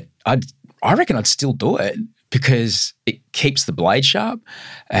 But I reckon I'd still do it because it keeps the blade sharp.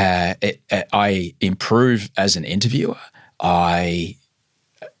 I improve as an interviewer.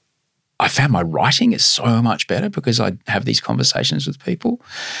 I found my writing is so much better because I have these conversations with people,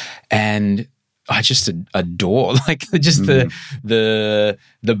 and I just adore the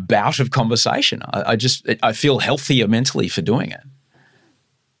bout of conversation. I feel healthier mentally for doing it.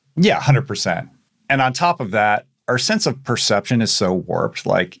 Yeah, 100%. And on top of that, our sense of perception is so warped.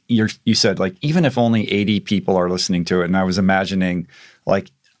 Like you said, like even if only 80 people are listening to it, and I was imagining like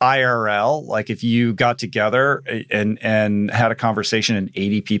IRL, like if you got together and had a conversation and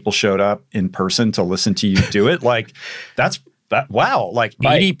 80 people showed up in person to listen to you do it, like wow, like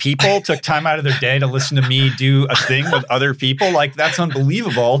 80 people took time out of their day to listen to me do a thing with other people. Like that's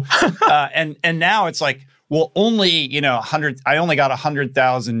unbelievable. And now it's like, well, only 100. I only got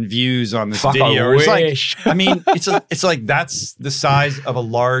 100,000 views on this video. It's like, I mean, it's like that's the size of a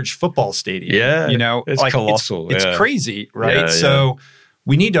large football stadium. Yeah, it's like colossal. It's crazy, right? Yeah, so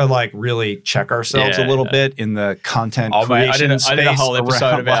we need to like really check ourselves a little bit in the content creation space. I did a whole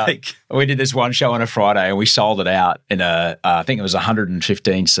episode about. We did this one show on a Friday and we sold it out in I think it was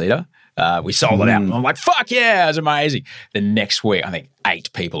 115 seater. We sold it out. And I'm like, fuck yeah, it was amazing. The next week, I think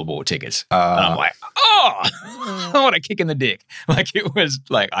 8 people bought tickets. And I'm like, oh, what a kick in the dick. Like, it was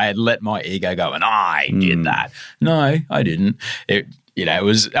like I had let my ego go and I did that. No, I didn't. It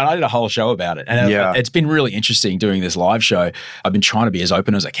was, and I did a whole show about it. And it's been really interesting doing this live show. I've been trying to be as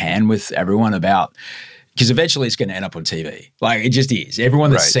open as I can with everyone about, because eventually it's going to end up on TV. Like, it just is.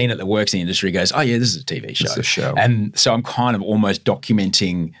 Everyone that's seen it that works in the industry goes, oh yeah, this is a TV show. It's a show. And so I'm kind of almost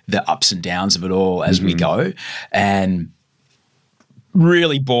documenting the ups and downs of it all as we go, and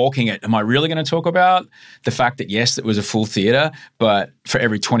really balking at, am I really going to talk about the fact that, yes, it was a full theater, but for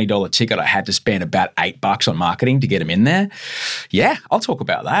every $20 ticket, I had to spend about $8 on marketing to get them in there? Yeah, I'll talk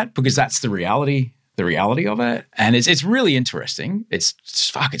about that, because that's the reality of it. And it's really interesting. It's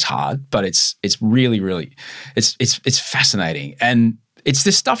hard, but it's really, it's fascinating. And it's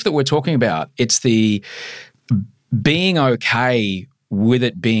this stuff that we're talking about. It's the being okay with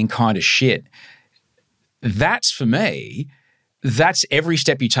it being kind of shit. That's, for me, that's every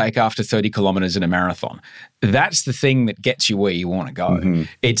step you take after 30 kilometers in a marathon. That's the thing that gets you where you want to go. Mm-hmm.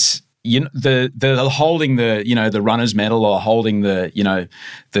 It's, the holding the runner's medal, or holding the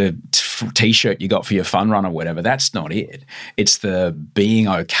T-shirt you got for your fun run or whatever. That's not it. It's the being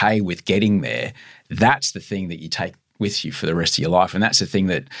okay with getting there. That's the thing that you take with you for the rest of your life, and that's the thing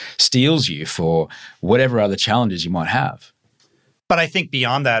that steels you for whatever other challenges you might have. But I think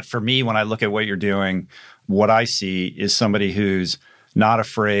beyond that, for me, when I look at what you're doing, what I see is somebody who's not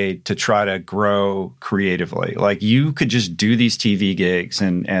afraid to try to grow creatively. Like, you could just do these TV gigs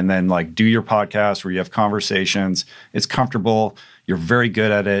and then like do your podcast where you have conversations. It's comfortable. You're very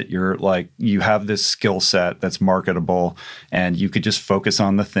good at it. You're like, you have this skill set that's marketable, and you could just focus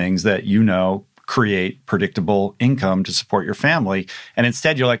on the things that create predictable income to support your family. And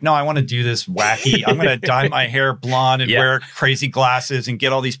instead you're like, no, I want to do this wacky. I'm going to dye my hair blonde and wear crazy glasses and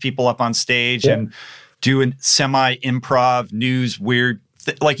get all these people up on stage and do a semi-improv news weird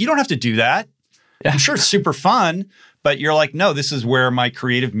like, you don't have to do that. Yeah. I'm sure it's super fun, but you're like, no, this is where my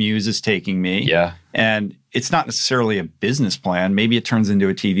creative muse is taking me. Yeah. And it's not necessarily a business plan. Maybe it turns into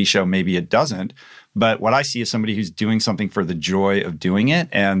a TV show, maybe it doesn't. But what I see is somebody who's doing something for the joy of doing it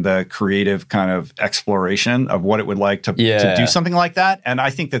and the creative kind of exploration of what it would like to do something like that. And I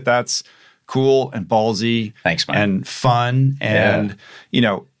think that that's cool and ballsy. Thanks, man. And fun and,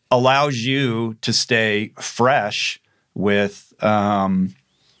 allows you to stay fresh with the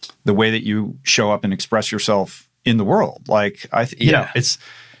way that you show up and express yourself in the world. Like, it's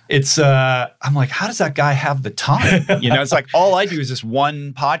I'm like, how does that guy have the time? It's like, all I do is this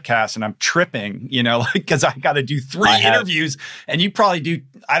one podcast and I'm tripping, like, because I got to do 3 interviews and you probably do,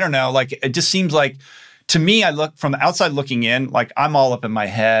 I don't know, like, it just seems like, to me, I look from the outside looking in, like, I'm all up in my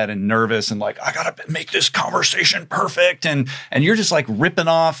head and nervous and like, I got to make this conversation perfect. And you're just like ripping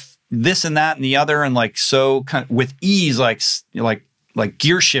off this and that and the other. And like, so kind of with ease, like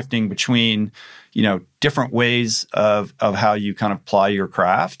gear shifting between, different ways of how you kind of ply your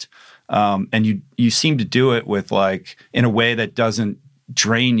craft. And you seem to do it with like, in a way that doesn't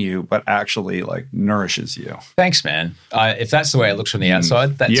drain you, but actually like nourishes you. Thanks, man. If that's the way it looks from the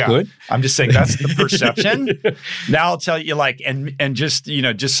outside, that's good. I'm just saying that's the perception. Now I'll tell you, like, and just,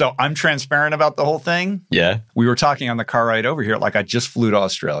 just so I'm transparent about the whole thing. Yeah. We were talking on the car ride over here. Like, I just flew to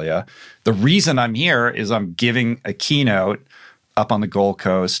Australia. The reason I'm here is I'm giving a keynote up on the Gold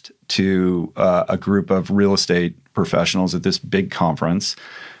Coast to a group of real estate professionals at this big conference.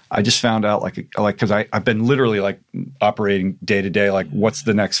 I just found out because I've been literally like operating day to day, like, what's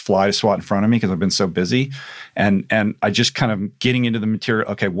the next fly to swat in front of me, because I've been so busy, and I just kind of getting into the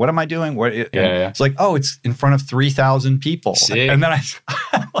material. Okay, what am I doing? It's like, oh, it's in front of 3,000 people. Sick. And then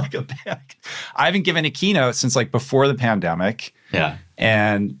I'm like, I haven't given a keynote since like before the pandemic. Yeah.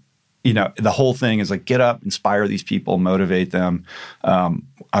 And the whole thing is like, get up, inspire these people, motivate them.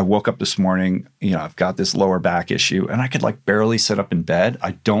 I woke up this morning, I've got this lower back issue and I could like barely sit up in bed.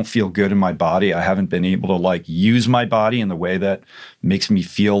 I don't feel good in my body. I haven't been able to like use my body in the way that makes me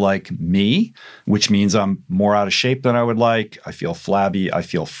feel like me, which means I'm more out of shape than I would like. I feel flabby. I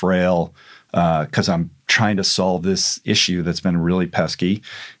feel frail because I'm trying to solve this issue that's been really pesky.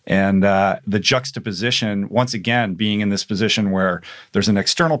 And the juxtaposition, once again, being in this position where there's an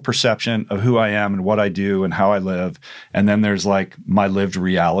external perception of who I am and what I do and how I live. And then there's like my lived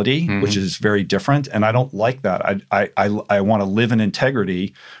reality, which is very different. And I don't like that. I want to live in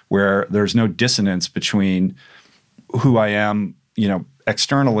integrity where there's no dissonance between who I am,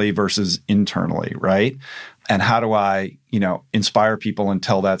 externally versus internally, right? And how do I, inspire people and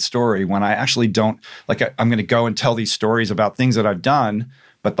tell that story when I actually don't, like, I'm going to go and tell these stories about things that I've done,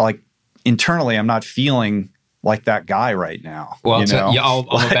 but like internally I'm not feeling like that guy right now. Well, you know?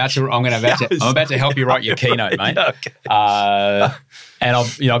 I'm about to help you write your keynote, mate. Okay. And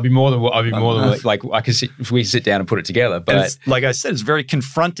I'll be more than like I can sit, if we sit down and put it together. But like I said, it's very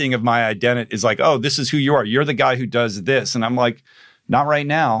confronting of my identity. It's like, oh, this is who you are. You're the guy who does this, and I'm like, not right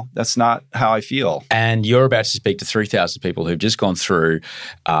now. That's not how I feel. And you're about to speak to 3,000 people who've just gone through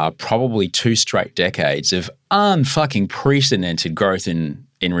probably 2 straight decades of unfucking precedented growth in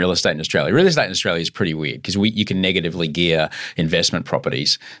real estate in Australia. Real estate in Australia is pretty weird because you can negatively gear investment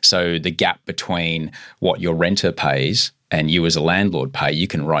properties. So the gap between what your renter pays and you as a landlord pay, you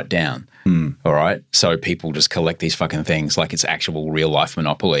can write down. All right. So people just collect these fucking things like it's actual real life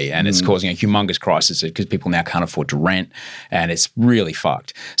monopoly, and it's causing a humongous crisis because people now can't afford to rent, and it's really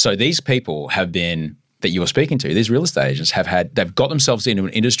fucked. So these people have been, that you were speaking to, these real estate agents they've got themselves into an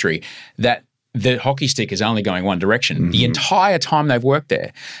industry that the hockey stick is only going one direction the entire time they've worked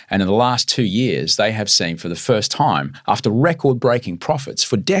there. And in the last 2 years, they have seen for the first time, after record-breaking profits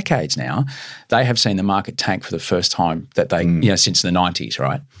for decades now, they have seen the market tank for the first time that they, since the 90s,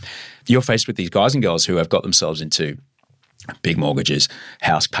 right? You're faced with these guys and girls who have got themselves into big mortgages,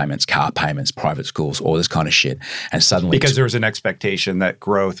 house payments, car payments, private schools, all this kind of shit. And suddenly... Because there was an expectation that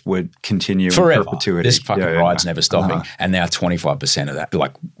growth would continue forever. In perpetuity. This fucking ride's never stopping. And now 25% of that.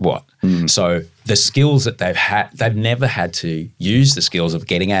 Like, what? So the skills that they've never had to use the skills of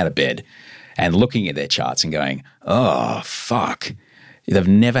getting out of bed and looking at their charts and going, oh, fuck. They've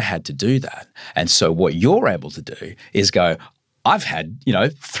never had to do that. And so what you're able to do is go, I've had,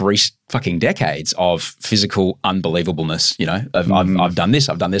 3 fucking decades of physical unbelievableness, I've done this,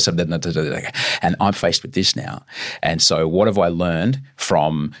 I've done this, I've done that, and I'm faced with this now. And so what have I learned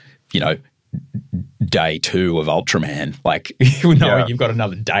from, day 2 of Ultraman, like knowing you've got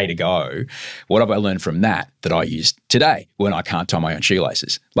another day to go? What have I learned from that I use today when I can't tie my own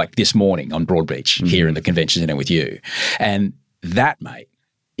shoelaces? Like this morning on Broadbeach here in the convention center with you. And that, mate,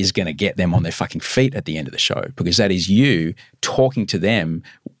 is going to get them on their fucking feet at the end of the show, because that is you talking to them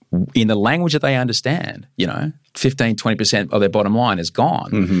in the language that they understand. 15, 20% of their bottom line is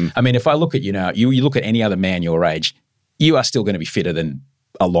gone. I mean, if I look at you now, you look at any other man your age, you are still going to be fitter than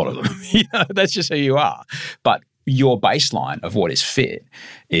a lot of them. That's just who you are. But your baseline of what is fit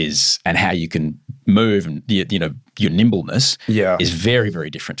is, and how you can move, and your nimbleness is very,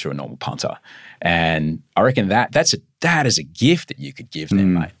 very different to a normal punter. And I reckon that is a gift that you could give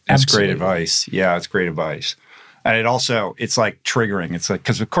them, mate. That's great advice. Yeah, it's great advice. And it's like triggering. It's like,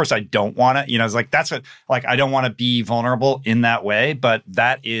 because of course I don't want to, it's like, that's what, like, I don't want to be vulnerable in that way, but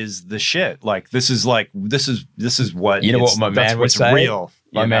that is the shit. Like, this is what, what my man would say? Real.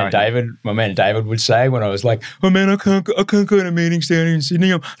 My man David would say when I was like, oh man, I can't go to meetings down here in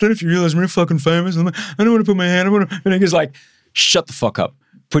Sydney. I don't know if you realize I'm really fucking famous. I don't want to put my hand up. And he goes like, shut the fuck up.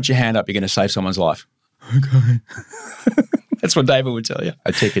 Put your hand up. You're going to save someone's life. Okay. That's what David would tell you.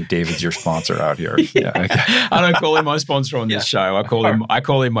 I take it David's your sponsor out here. Yeah. Okay. I don't call him my sponsor on this show. I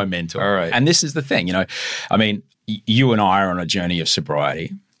call him my mentor. All right. And this is the thing, I mean, you and I are on a journey of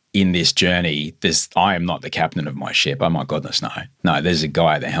sobriety. In this journey, I am not the captain of my ship. Oh my goodness, no. No, there's a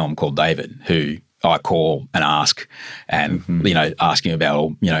guy at the helm called David who I call and ask, and ask him about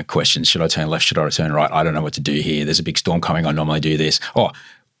all questions. Should I turn left? Should I turn right? I don't know what to do here. There's a big storm coming. I normally do this.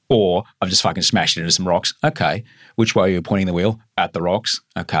 Or I've just fucking smashed it into some rocks. Okay. Which way are you pointing the wheel? At the rocks.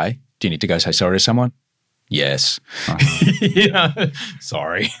 Okay. Do you need to go say sorry to someone? Yes.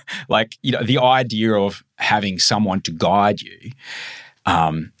 Sorry. Like, the idea of having someone to guide you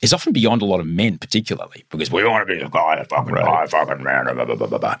is often beyond a lot of men, particularly, because we want to be the guy, the fucking guy, fucking man, blah, blah, blah,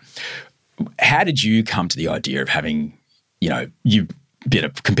 blah, blah. How did you come to the idea of having, you've been a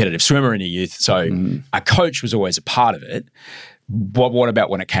competitive swimmer in your youth, so a coach was always a part of it. What about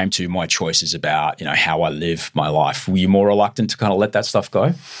when it came to my choices about, how I live my life? Were you more reluctant to kind of let that stuff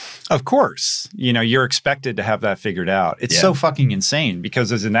go? Of course. You're expected to have that figured out. It's so fucking insane,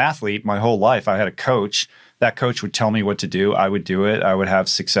 because as an athlete, my whole life, I had a coach. That coach would tell me what to do. I would do it. I would have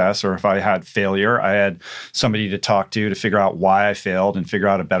success. Or if I had failure, I had somebody to talk to figure out why I failed and figure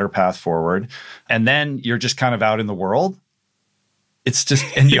out a better path forward. And then you're just kind of out in the world. It's just,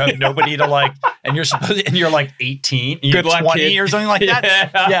 and you have nobody to like, and you're like 18, you're 20 kid. Or something like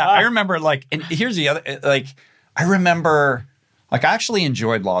that. Yeah. I remember and here's the other, I remember, I actually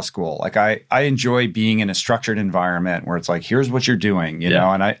enjoyed law school. Like I enjoy being in a structured environment where it's like, here's what you're doing,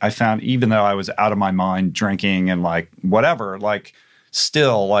 and I found, even though I was out of my mind drinking and like whatever, like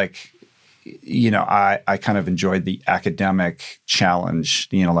still like, I kind of enjoyed the academic challenge,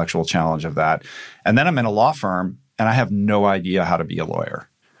 the intellectual challenge of that. And then I'm in a law firm and I have no idea how to be a lawyer.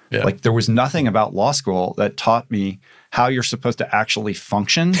 Yeah. Like there was nothing about law school that taught me how you're supposed to actually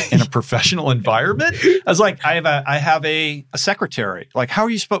function in a professional environment. I was like, I have a secretary. Like, how are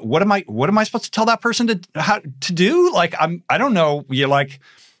you supposed? What am I supposed to tell that person to do? Like, I don't know. You're like,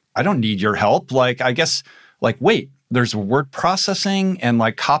 I don't need your help. Like, I guess, like, wait. There's word processing and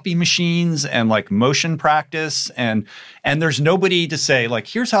like copy machines and like motion practice and there's nobody to say like,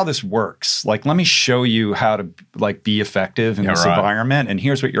 here's how this works. Like, let me show you how to like be effective in this environment. And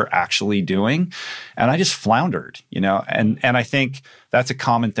here's what you're actually doing. And I just floundered, you know, and I think that's a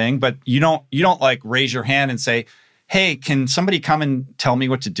common thing, but you don't like raise your hand and say, hey, can somebody come and tell me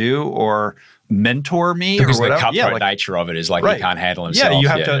what to do or mentor me because or whatever? The cutthroat nature of it is like he can't handle himself. Yeah, you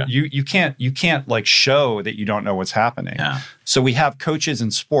have to. You can't like show that you don't know what's happening. Yeah. So we have coaches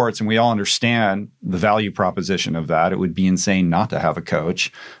in sports, and we all understand the value proposition of that. It would be insane not to have a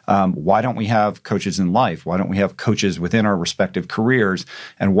coach. Why don't we have coaches in life? Why don't we have coaches within our respective careers?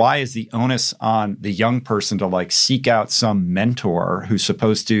 And why is the onus on the young person to like seek out some mentor who's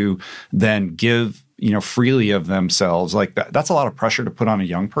supposed to then give freely of themselves? Like that's a lot of pressure to put on a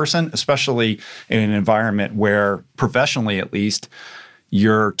young person, especially in an environment where professionally, at least,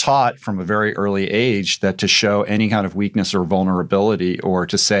 you're taught from a very early age that to show any kind of weakness or vulnerability or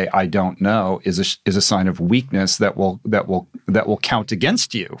to say I don't know is a sign of weakness that will count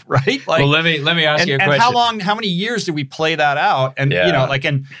against you, right? Like, well, let me ask you a question. And how many years do we play that out? And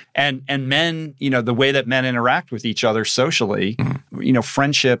and men, the way that men interact with each other socially,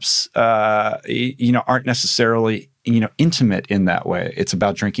 friendships, aren't necessarily intimate in that way. It's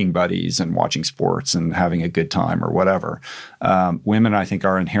about drinking buddies and watching sports and having a good time or whatever. Women, I think,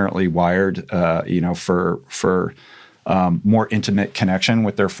 are inherently wired, for more intimate connection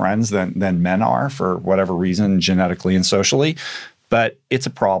with their friends than men are for whatever reason, genetically and socially. But it's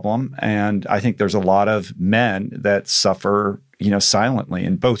a problem, and I think there's a lot of men that suffer, silently.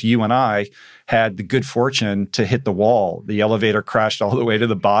 And both you and I had the good fortune to hit the wall. The elevator crashed all the way to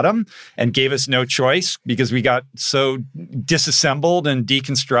the bottom and gave us no choice because we got so disassembled and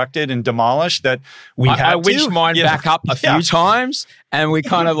deconstructed and demolished that we had to. I winched mine back up a few times, and we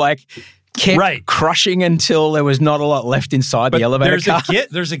kind of like kept crushing until there was not a lot left inside the elevator car.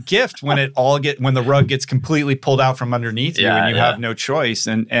 There's a gift when when the rug gets completely pulled out from underneath you and you have no choice,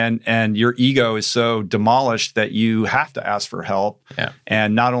 and your ego is so demolished that you have to ask for help. Yeah.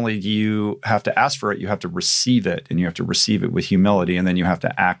 And not only do you have to ask for it, you have to receive it, and you have to receive it with humility, and then you have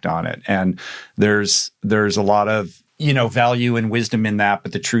to act on it. And there's a lot of value and wisdom in that.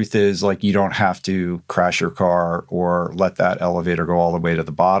 But the truth is, like, you don't have to crash your car or let that elevator go all the way to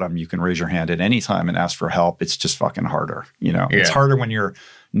the bottom. You can raise your hand at any time and ask for help. It's just fucking harder. It's harder when you're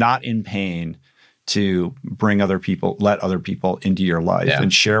not in pain to let other people into your life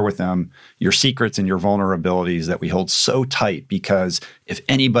and share with them your secrets and your vulnerabilities that we hold so tight, because if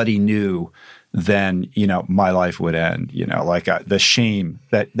anybody knew, then, my life would end. The shame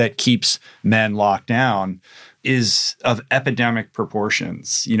that keeps men locked down is of epidemic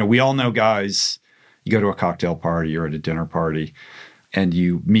proportions. We all know guys, you go to a cocktail party or at a dinner party and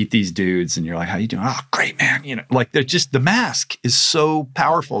you meet these dudes and you're like, how you doing? Oh, great, man. They're just, the mask is so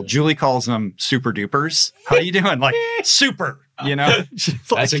powerful. Julie calls them super dupers. How you doing? Like super,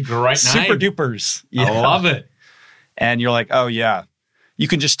 That's a great name. Super dupers. I love it. And you're like, oh yeah. You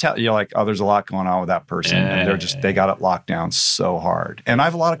can just tell, you're like, oh, there's a lot going on with that person. And they got it locked down so hard. And I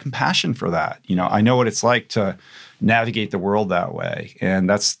have a lot of compassion for that. I know what it's like to navigate the world that way. And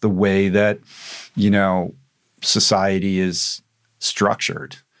that's the way that, society is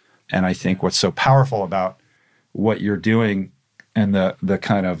structured. And I think what's so powerful about what you're doing and the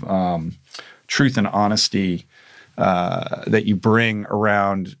kind of truth and honesty that you bring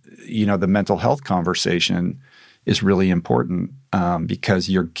around, the mental health conversation is really important, because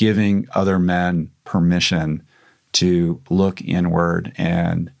you're giving other men permission to look inward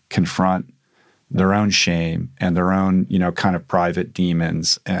and confront their own shame and their own, kind of private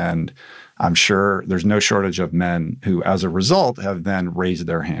demons. And I'm sure there's no shortage of men who, as a result, have then raised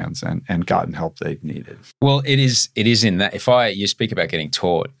their hands and gotten help they've needed. Well, it is in that. You speak about getting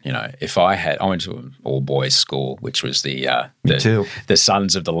taught, I went to an all boys school, which was the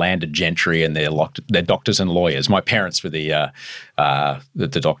sons of the landed gentry and their doctors and lawyers. My parents were the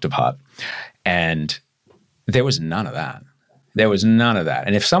doctor part, and there was none of that.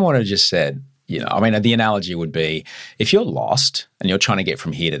 And if someone had just said, the analogy would be, if you're lost and you're trying to get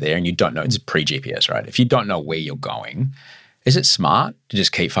from here to there and you don't know, it's pre-GPS, right? If you don't know where you're going, is it smart to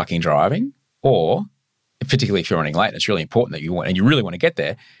just keep fucking driving? Or, particularly if you're running late and it's really important that you really want to get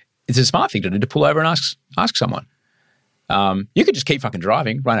there, it's a smart thing to do to pull over and ask someone. You could just keep fucking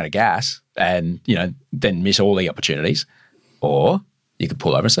driving, run out of gas, and, then miss all the opportunities. Or You could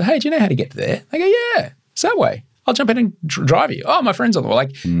pull over and say, hey, do you know how to get there? They go, yeah, it's that way. I'll jump in and drive you. Oh, my friend's on the way.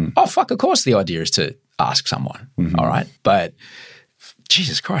 Like, oh, fuck, of course the idea is to ask someone, all right? But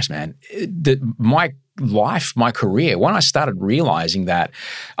Jesus Christ, man, my life, my career, when I started realizing that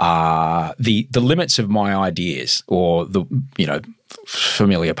the limits of my ideas, or the,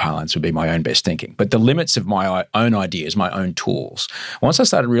 familiar parlance would be my own best thinking, but the limits of my own ideas, my own tools, once I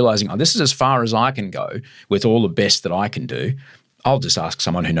started realizing, this is as far as I can go with all the best that I can do, I'll just ask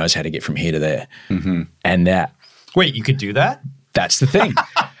someone who knows how to get from here to there. And that. Wait, you could do that? That's the thing.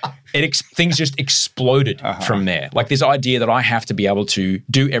 Things just exploded from there. Like this idea that I have to be able to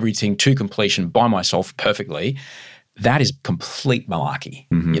do everything to completion by myself perfectly, that is complete malarkey.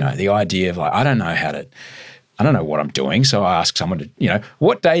 The idea of like, I don't know what I'm doing, so I ask someone to,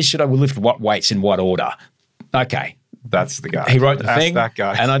 what days should I lift what weights in what order? Okay. That's the guy. He wrote the thing, that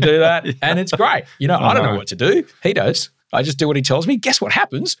guy. and I do that, and it's great. I don't know what to do. He does. I just do what he tells me. Guess what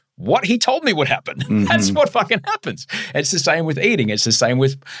happens? What he told me would happen. That's what fucking happens. It's the same with eating. It's the same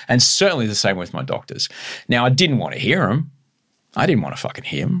with, and certainly the same with my doctors. Now, I didn't want to hear them. I didn't want to fucking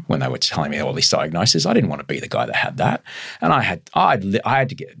hear them when they were telling me all these diagnoses. I didn't want to be the guy that had that. And I had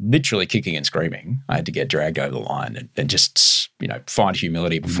to get literally kicking and screaming. I had to get dragged over the line and just, find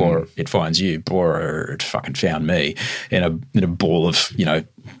humility before it finds you. Before it fucking found me in a ball of,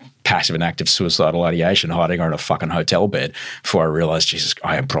 passive and active suicidal ideation hiding on a fucking hotel bed before I realized, Jesus,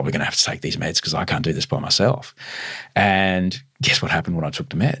 I am probably going to have to take these meds because I can't do this by myself. And guess what happened when I took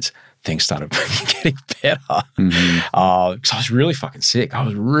the meds? Things started getting better because I was really fucking sick. I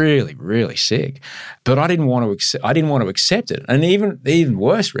was really, really sick, but I didn't want to accept it. And even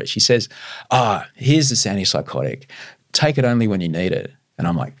worse, Rich, he says, here's this antipsychotic. Take it only when you need it. And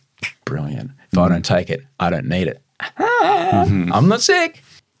I'm like, brilliant. If I don't take it, I don't need it. I'm not sick.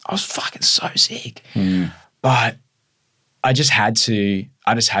 I was fucking so sick. But I just had to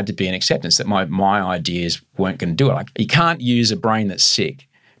be in acceptance that my ideas weren't going to do it. Like, you can't use a brain that's sick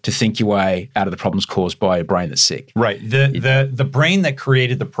to think your way out of the problems caused by a brain that's sick. Right. The brain that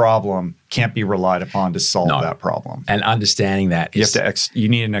created the problem can't be relied upon to solve that problem. And understanding that you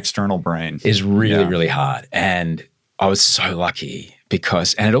need an external brain. Is really, really hard. And I was so lucky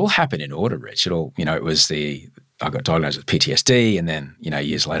because, and it all happened in order, Rich. I got diagnosed with PTSD, and then,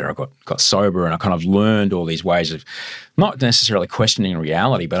 years later I got sober, and I kind of learned all these ways of not necessarily questioning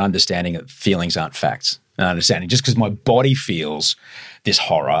reality, but understanding that feelings aren't facts. And understanding just because my body feels this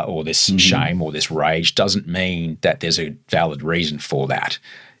horror or this shame or this rage doesn't mean that there's a valid reason for that.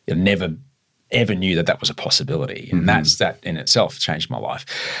 I never ever knew that was a possibility. And that in itself changed my life.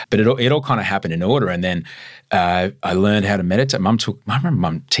 But it all kind of happened in order. And then I learned how to meditate. I remember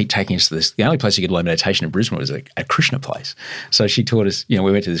Mum taking us to this. The only place you could learn meditation in Brisbane was a Krishna place. So she taught us, we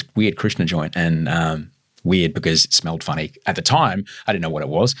went to this weird Krishna joint, and weird because it smelled funny. At the time, I didn't know what it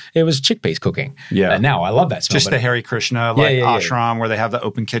was. It was chickpeas cooking. Yeah. And now I love that smell. Just the Hare Krishna ashram where they have the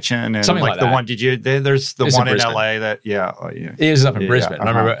open kitchen and something like the that. one. There's the one in LA that it was up in Brisbane. And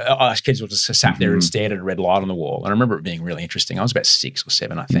I remember us kids just sat there and stared at a red light on the wall. And I remember it being really interesting. I was about 6 or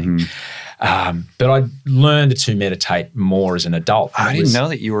 7, I think. But I learned to meditate more as an adult. I didn't know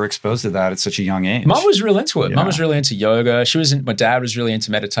that you were exposed to that at such a young age. Mum was real into it. Yeah. Mum was really into yoga. My dad was really into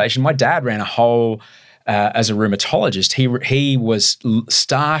meditation. My dad ran a whole as a rheumatologist, he was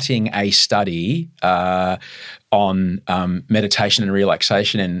starting a study on meditation and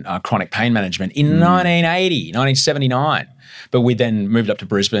relaxation and chronic pain management in 1979. But we then moved up to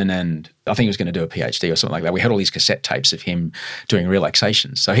Brisbane, and I think he was going to do a PhD or something like that. We had all these cassette tapes of him doing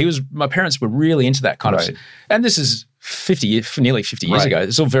relaxation. So my parents were really into that kind of, and this is nearly 50 years ago.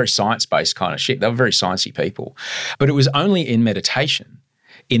 It's all very science-based kind of shit. They were very sciencey people. But it was only in meditation,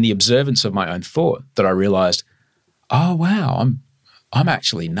 in the observance of my own thought, that I realized, oh, wow, I'm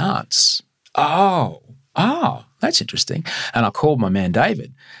actually nuts. Oh, that's interesting. And I called my man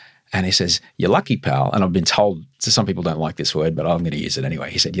David, and he says, you're lucky, pal. And I've been told, so some people don't like this word, but I'm going to use it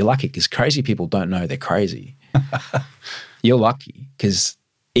anyway. He said, you're lucky because crazy people don't know they're crazy. You're lucky because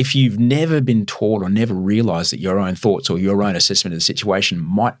if you've never been taught or never realized that your own thoughts or your own assessment of the situation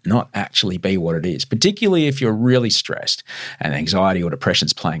might not actually be what it is, particularly if you're really stressed and anxiety or depression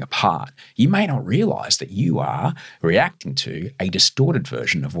is playing a part, you may not realize that you are reacting to a distorted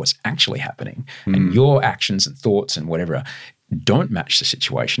version of what's actually happening. And your actions and thoughts and whatever don't match the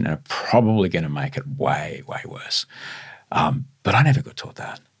situation and are probably going to make it way, way worse. But I never got taught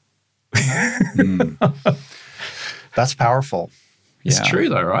that. That's powerful. It's true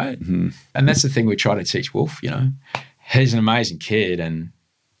though, right? And that's the thing we try to teach Wolf, He's an amazing kid, and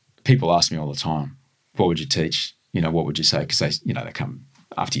people ask me all the time, what would you teach? What would you say? Because they come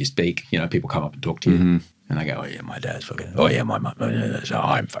after you speak, people come up and talk to you. And they go, oh, yeah, my dad's fucking, oh, yeah, my mum,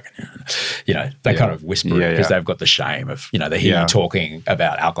 I'm fucking, they kind of whisper it because they've got the shame of, they hear you talking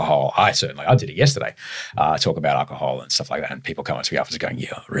about alcohol. I did it yesterday, talk about alcohol and stuff like that. And people come up to me afterwards going,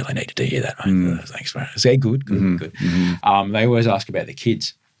 yeah, I really needed to hear that, mate. Thanks, man. I say, good. They always ask about their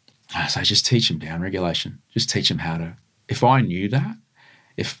kids. I say, just teach them down regulation. Just teach them how to, if I knew that,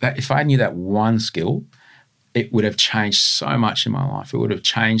 if I knew that one skill, it would have changed so much in my life. It would have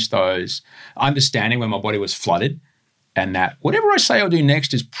changed those understanding when my body was flooded and that whatever I say I'll do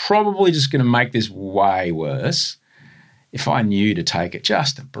next is probably just going to make this way worse. If I knew to take it,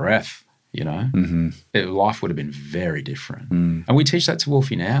 just a breath, life would have been very different. And we teach that to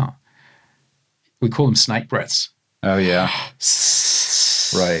Wolfie now. We call them snake breaths. Oh, yeah.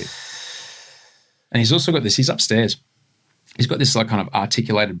 Right. And he's also got this, he's upstairs. He's got this like kind of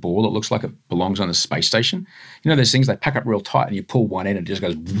articulated ball that looks like it belongs on the space station. Those things, they pack up real tight and you pull one end and it just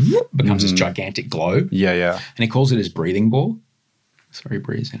goes, becomes this gigantic globe. Yeah. And he calls it his breathing ball. So he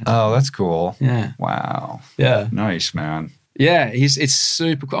breathes in it. Oh, that's cool. Yeah. Wow. Yeah. Nice, man. Yeah, it's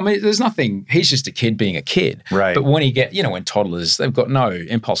super cool. I mean, there's nothing, he's just a kid being a kid. Right. But when when toddlers, they've got no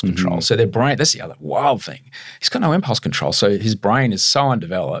impulse control. So their brain, that's the other wild thing. He's got no impulse control. So his brain is so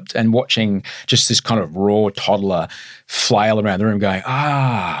undeveloped, and watching just this kind of raw toddler flail around the room going,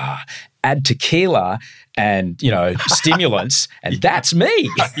 add tequila and, stimulants, and that's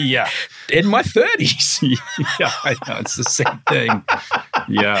me. Yeah. In my 30s. Yeah, I know. It's the same thing.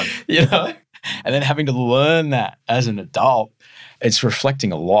 Yeah. And then having to learn that as an adult, it's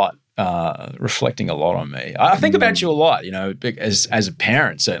reflecting a lot on me. I think about you a lot, as a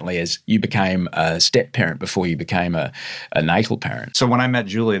parent, certainly as you became a step parent before you became a natal parent. So when I met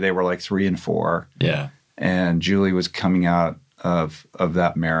Julie, they were like 3 and 4. Yeah. And Julie was coming out of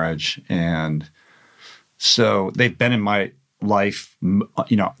that marriage. And so they've been in my life,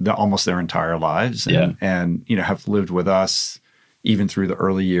 almost their entire lives and have lived with us even through the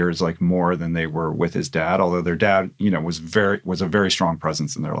early years, like more than they were with his dad, although their dad, was a very strong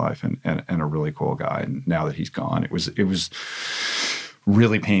presence in their life and a really cool guy. And now that he's gone, it was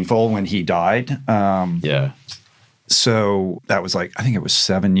really painful when he died. So that was like, I think it was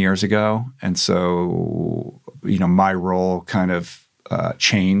 7 years ago. And so, my role kind of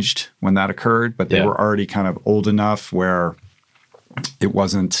changed when that occurred, but they were already kind of old enough where it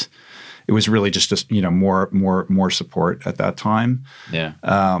was really just more support at that time. Yeah.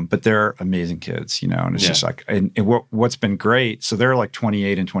 But they're amazing kids, and it's just like, and what's been great. So they're like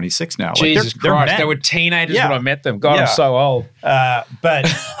 28 and 26 now. Jesus like they're Christ, men. they were teenagers when I met them. God, I'm so old.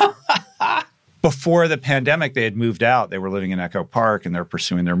 But before the pandemic, they had moved out. They were living in Echo Park and they're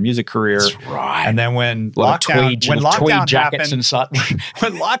pursuing their music career. That's right. And then when tweed lockdown jackets happened, and such.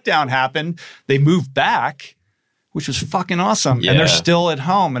 when lockdown happened, they moved back, which was fucking awesome. Yeah. And they're still at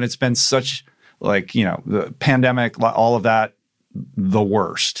home. And it's been such the pandemic, all of that, the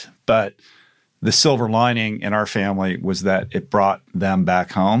worst. But the silver lining in our family was that it brought them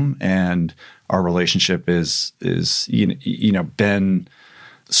back home, and our relationship is been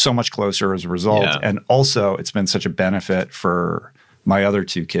so much closer as a result. Yeah. And also it's been such a benefit for my other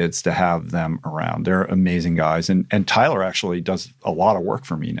 2 kids to have them around. They're amazing guys. And Tyler actually does a lot of work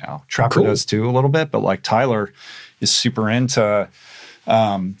for me now. Trapper does too a little bit, but like Tyler is super into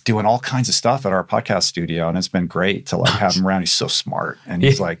doing all kinds of stuff at our podcast studio. And it's been great to like have him around. He's so smart. And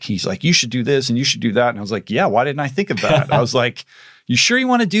he's like, you should do this and you should do that. And I was like, yeah, why didn't I think of that? I was like, you sure you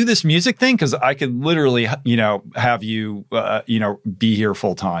want to do this music thing? Because I could literally, have you, be here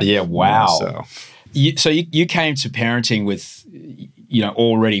full time. Yeah, wow. So you came to parenting with,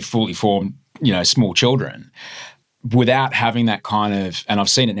 already fully formed, small children without having that kind of, and I've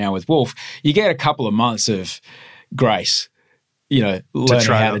seen it now with Wolf, you get a couple of months of grace, learning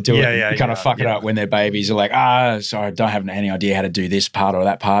how to do it. You kind of fuck it up when they're babies. You're like, sorry, I don't have any idea how to do this part or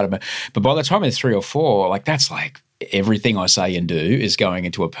that part of it. But by the time they're 3 or 4, like that's like, everything I say and do is going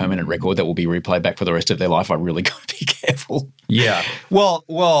into a permanent record that will be replayed back for the rest of their life. I really got to be careful. Yeah.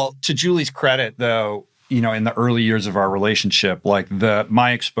 Well, to Julie's credit, though, in the early years of our relationship, like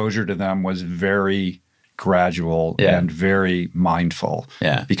my exposure to them was very gradual and very mindful.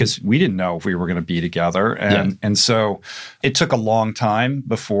 Yeah. Because we didn't know if we were going to be together, and so it took a long time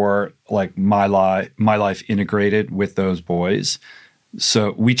before like my life integrated with those boys.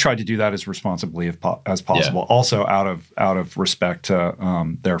 So we tried to do that as responsibly as possible, also out of respect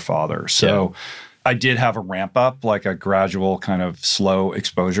to their father. So I did have a ramp up, like a gradual kind of slow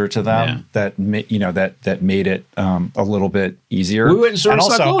exposure to them that made it a little bit easier. We went and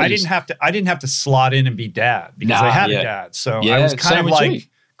also, I didn't have to slot in and be dad because I had a dad. So I was kind of like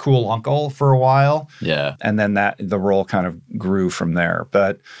cool uncle for a while. Yeah. And then the role kind of grew from there.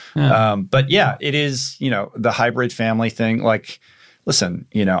 But yeah, it is, the hybrid family thing. Like, listen,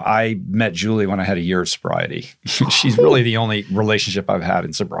 I met Julie when I had a year of sobriety. She's really the only relationship I've had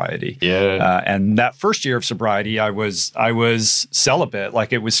in sobriety. Yeah. And that first year of sobriety, I was celibate.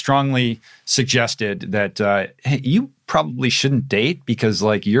 Like, it was strongly suggested that, hey, you probably shouldn't date because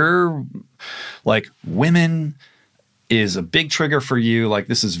like you're like women is a big trigger for you. Like,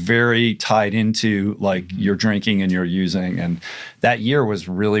 this is very tied into like your drinking and your using. And that year was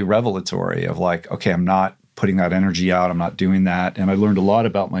really revelatory of like, okay, I'm not putting that energy out. I'm not doing that. And I learned a lot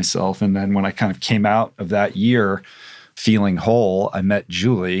about myself. And then when I kind of came out of that year feeling whole, I met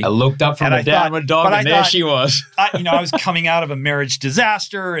Julie. I looked up from a downward dog and there she was. I was coming out of a marriage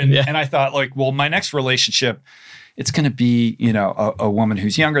disaster. And I thought like, well, my next relationship, it's going to be, a woman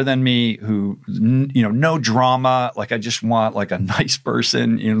who's younger than me, who, no drama. Like, I just want like a nice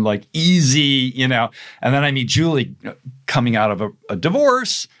person, like easy, And then I meet Julie coming out of a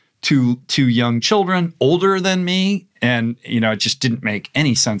divorce, two young children, older than me. And, it just didn't make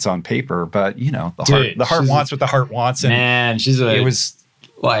any sense on paper. But, the heart wants what the heart wants. And man, she's a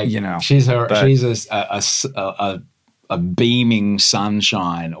beaming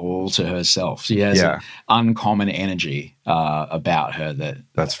sunshine all to herself. She has an uncommon energy about her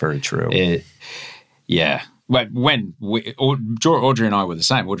that's very true. But when Audrey and I were the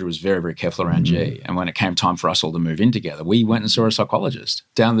same, Audrey was very, very careful around G. And when it came time for us all to move in together, we went and saw a psychologist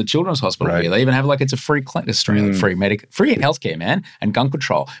down the children's hospital. Right. They even have it's a free clinic, free healthcare, man, and gun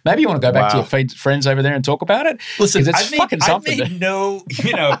control. Maybe you want to go back to your friends over there and talk about it. Listen, it's I've made no,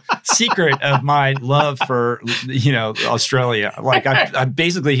 secret of my love for, Australia. Like, I'm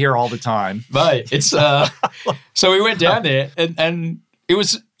basically here all the time. Mate, it's so we went down there and it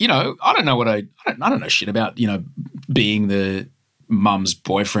was, I don't know shit about, being the mum's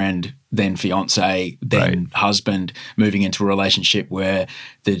boyfriend, then fiance, then husband, moving into a relationship where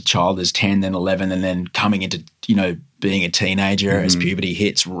the child is 10, then 11, and then coming into, being a teenager as puberty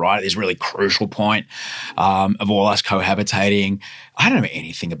hits right at this really crucial point of all us cohabitating. I don't know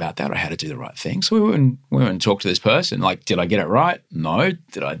anything about that or how to do the right thing. So we went and talked to this person. Like, did I get it right? No.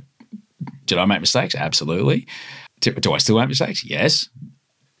 Did I make mistakes? Absolutely. Do I still make mistakes? Yes.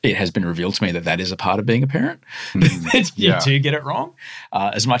 It has been revealed to me that is a part of being a parent. You do get it wrong,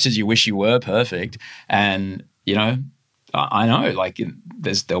 as much as you wish you were perfect. And, I know, like,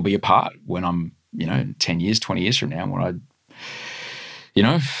 there'll be a part when I'm, 10 years, 20 years from now when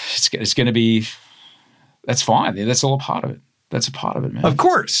it's going to be, that's fine. That's all a part of it. That's a part of it, man. Of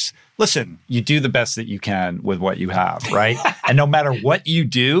course. Listen, you do the best that you can with what you have, right? And no matter what you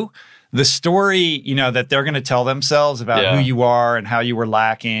do, the story, that they're going to tell themselves about who you are and how you were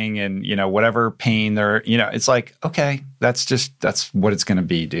lacking and, whatever pain they're, it's like, okay, that's what it's going to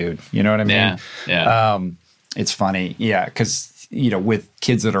be, dude. You know what I mean? Yeah. It's funny. Yeah. Because, with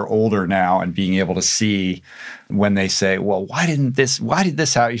kids that are older now and being able to see when they say, well, why did this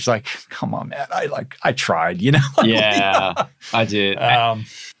happen? He's like, come on, man. I tried, Yeah, I did.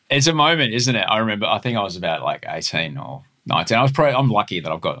 It's a moment, isn't it? I remember, I think I was about like 18 or 19. I'm lucky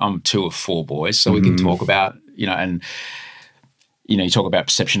that I'm 2 of 4 boys, so we can talk about, and you talk about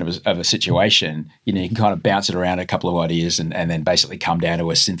perception of a situation, you can kind of bounce it around a couple of ideas and then basically come down to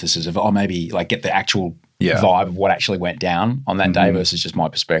a synthesis of, maybe like get the actual vibe of what actually went down on that day versus just my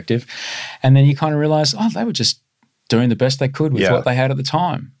perspective. And then you kind of realize, they were just doing the best they could with what they had at the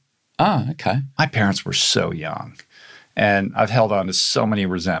time. Oh, okay. My parents were so young. And I've held on to so many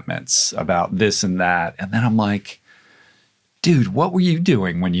resentments about this and that. And then I'm like, dude, what were you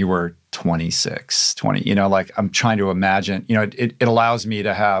doing when you were 26, 20? Like, I'm trying to imagine, it allows me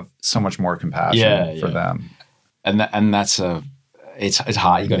to have so much more compassion for them. And that's it's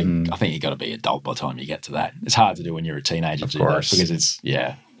hard. I think you got to be adult by the time you get to that. It's hard to do when you're a teenager, of course, because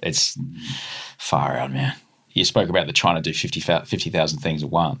it's far out, man. You spoke about the trying to do 50,000 things at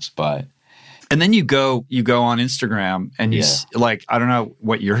once, but. And then you go on Instagram and you like, I don't know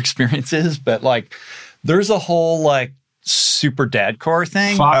what your experience is, but like, there's a whole like super dad core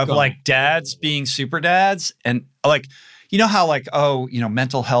thing like dads being super dads. And like, how like,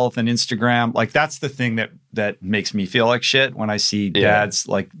 mental health and Instagram, like that's the thing that makes me feel like shit when I see dads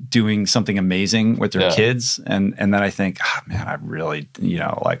like doing something amazing with their kids. And then I think, man, I really,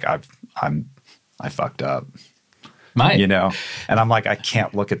 like I fucked up. Mate. And I'm like, I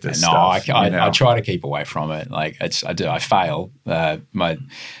can't look at this stuff. I try to keep away from it. Like I fail. The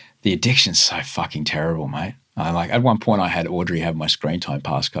addiction's so fucking terrible, mate. Like at one point I had Audrey have my screen time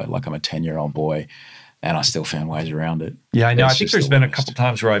passcode. Like I'm a 10-year-old boy and I still found ways around it. Yeah, I know. It's I think just there's the been a worst. couple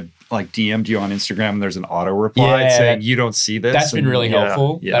times where I've like DM'd you on Instagram and there's an auto reply Yeah, saying you don't see this. That's been really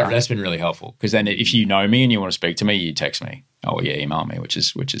helpful. Yeah. That's been really helpful because then if you know me and you want to speak to me, you text me. Oh yeah, email me, which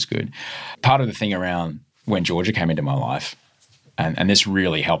is good. Part of the thing around when Georgia came into my life, and this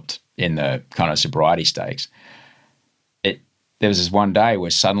really helped in the kind of sobriety stakes. There was this one day where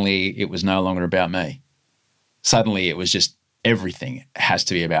suddenly it was no longer about me. Suddenly it was just everything has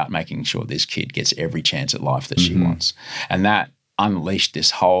to be about making sure this kid gets every chance at life that she wants, and that unleashed this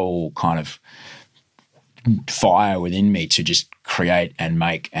whole kind of fire within me to just create and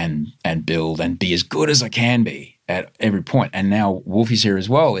make and build and be as good as I can be at every point. And now Wolfie's here as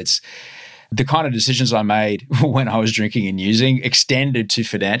well. It's the kind of decisions I made when I was drinking and using extended to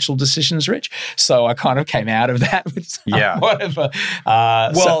financial decisions, Rich. So I kind of came out of that with somewhat of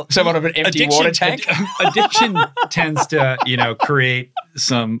somewhat of an empty water tank. Addiction tends to, create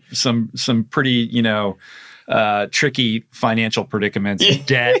some pretty, tricky financial predicaments,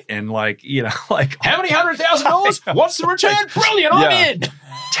 debt, and how many $100,000? What's the return? Brilliant, I'm in.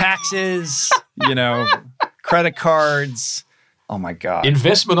 Taxes, credit cards. Oh my God.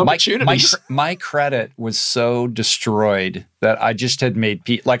 Investment opportunities. My credit was so destroyed that I just had made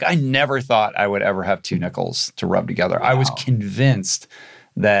I never thought I would ever have two nickels to rub together. Wow. I was convinced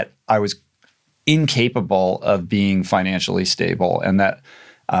that I was incapable of being financially stable and that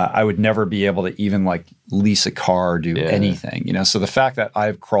I would never be able to even lease a car or do anything, So the fact that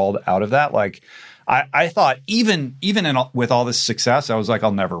I've crawled out of that, I thought even with all this success, I was like,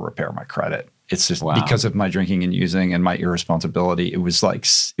 I'll never repair my credit. It's just because of my drinking and using and my irresponsibility. It was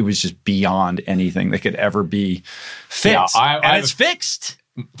just beyond anything that could ever be fixed. Yeah, it's fixed.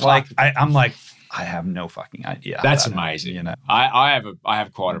 I'm like, I have no fucking idea. That's amazing. I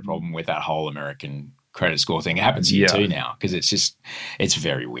have quite a problem with that whole American credit score thing. It happens here too now because it's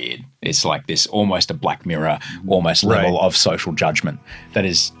very weird. It's like this almost a Black Mirror, almost level of social judgment that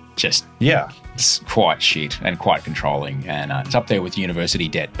is just it's quite shit and quite controlling, and it's up there with university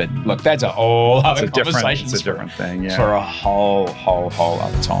debt. But look, that's a whole other conversation. It's a different thing for a whole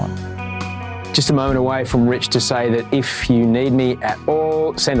other time. Just a moment away from Rich to say that if you need me at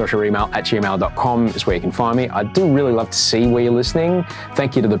all, send us your email at gmail.com is where you can find me. I do really love to see where you're listening.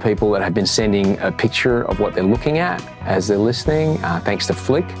 Thank you to the people that have been sending a picture of what they're looking at as they're listening. Thanks to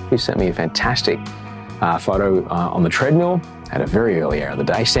Flick, who sent me a fantastic photo on the treadmill at a very early hour of the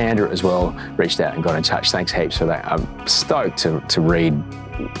day. Sandra as well reached out and got in touch. Thanks heaps for that. I'm stoked to read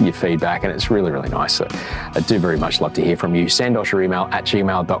your feedback, and it's really, really nice. So I do very much love to hear from you. Send us your email at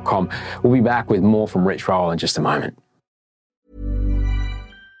gmail.com. We'll be back with more from Rich Roll in just a moment.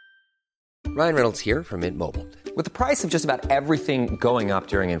 Ryan Reynolds here from Mint Mobile. With the price of just about everything going up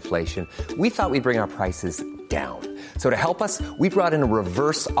during inflation, we thought we'd bring our prices down. So to help us, we brought in a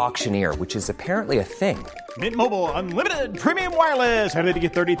reverse auctioneer, which is apparently a thing. Mint Mobile Unlimited Premium Wireless. How to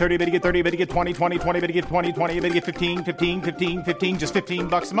get 30, 30, bit to get 30, bit to get 20, 20, 20, bit to get 20, 20, bit to get 15, 15, 15, 15, just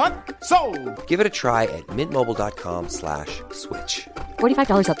 $15 a month? Sold! Give it a try at mintmobile.com/switch.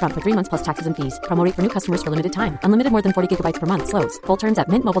 $45 up front for 3 months plus taxes and fees. Promo rate for new customers for limited time. Unlimited more than 40 gigabytes per month. Slows full terms at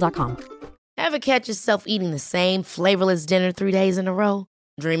mintmobile.com. Ever catch yourself eating the same flavorless dinner 3 days in a row?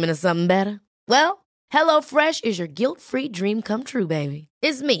 Dreaming of something better? Well, HelloFresh is your guilt-free dream come true, baby.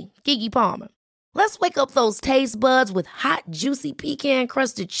 It's me, Keke Palmer. Let's wake up those taste buds with hot, juicy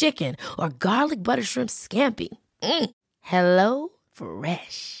pecan-crusted chicken or garlic butter shrimp scampi. Hello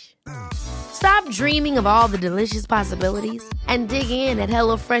Fresh. Stop dreaming of all the delicious possibilities and dig in at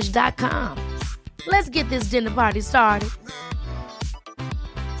HelloFresh.com. Let's get this dinner party started.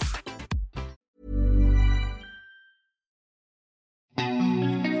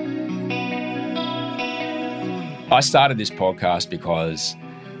 I started this podcast because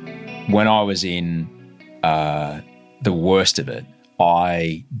when I was in the worst of it,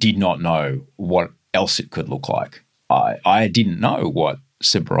 I did not know what else it could look like. I didn't know what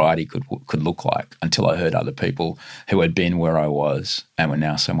sobriety could look like until I heard other people who had been where I was and were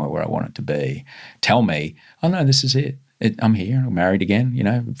now somewhere where I wanted to be tell me, oh no, this is it. I'm here. I'm married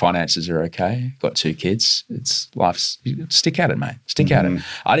again. Finances are okay. Got 2 kids. Life's stick at it, mate. Stick at it.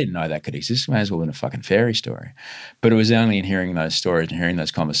 I didn't know that could exist. It may as well have been a fucking fairy story. But it was only in hearing those stories and hearing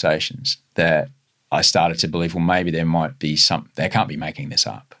those conversations that I started to believe, well, maybe there might be they can't be making this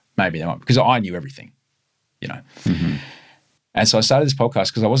up. Maybe they might, because I knew everything, And so I started this podcast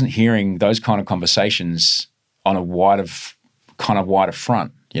because I wasn't hearing those kind of conversations on a wider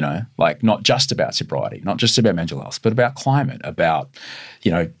front. Not just about sobriety, not just about mental health, but about climate, about,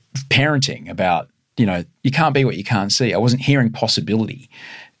 parenting, about, you can't be what you can't see. I wasn't hearing possibility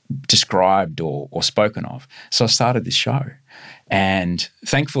described or spoken of. So I started this show. And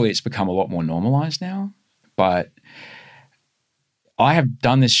thankfully, it's become a lot more normalized now. But I have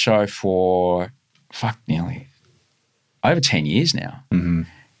done this show for nearly over 10 years now. Mm-hmm.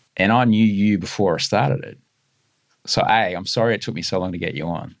 And I knew you before I started it. So A, I'm sorry it took me so long to get you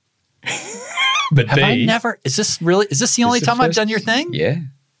on. But Have B, I never, is this the only time I've done your thing? Yeah.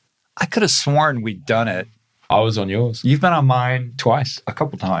 I could have sworn we'd done it. I was on yours. You've been on mine Twice. a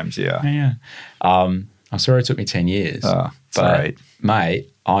couple times, yeah. Yeah. I'm sorry it took me 10 years. It's all right.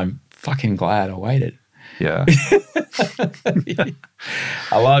 Mate, I'm fucking glad I waited. Yeah.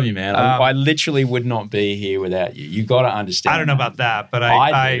 I love you, man. I literally would not be here without you. You got to understand. I don't know about that, but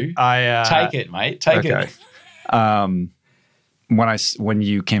I do. I take it, mate. Take it. When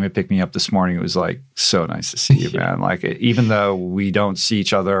you came and picked me up this morning, it was like so nice to see you, man. Like even though we don't see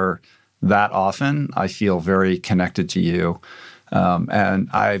each other that often, I feel very connected to you. And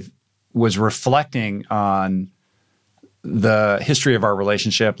I was reflecting on the history of our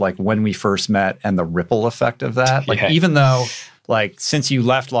relationship, like when we first met and the ripple effect of that. Like even though like since you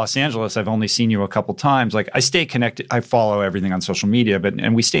left Los Angeles, I've only seen you a couple times. Like I stay connected. I follow everything on social media,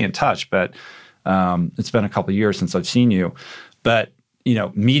 and we stay in touch. But it's been a couple of years since I've seen you. But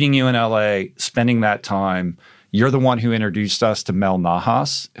meeting you in LA, spending that time, you're the one who introduced us to Mel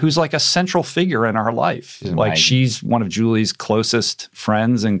Nahas, who's like a central figure in our life. Like she's one of Julie's closest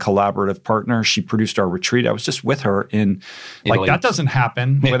friends and collaborative partners. She produced our retreat. I was just with her in Italy. Like that doesn't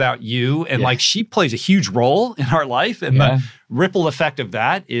happen without you. And like she plays a huge role in our life. And the ripple effect of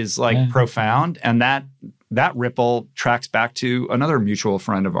that is like profound. And that ripple tracks back to another mutual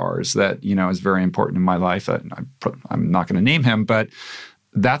friend of ours that, is very important in my life. I'm not going to name him, but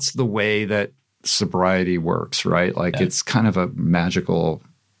that's the way that sobriety works, right? Like it's kind of a magical,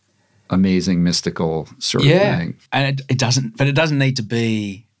 amazing, mystical sort of thing. And it doesn't need to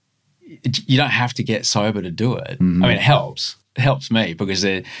be, you don't have to get sober to do it. Mm-hmm. I mean, it helps. It helps me because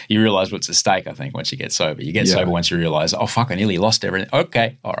you realize what's at stake, I think, once you get sober. You get sober once you realize, oh, fuck, I nearly lost everything.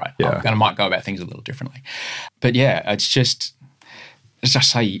 Okay, all right. I might go about things a little differently. But I say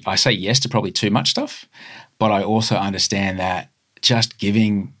yes to probably too much stuff, but I also understand that just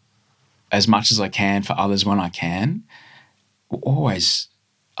giving as much as I can for others when I can will always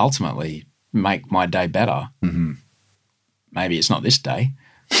ultimately make my day better. Mm-hmm. Maybe it's not this day,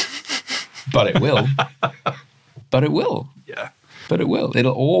 but it will. But it will. Yeah. But it will.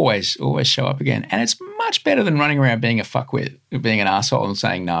 It'll always show up again. And it's much better than running around being a fuckwit, being an asshole and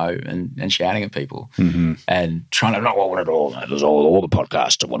saying no and shouting at people and trying to, no, I want it all. There's all the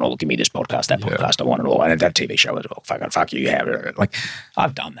podcasts. I want all, give me this podcast, that podcast. I want it all. And that TV show as well. Fuck you. You have it. Like,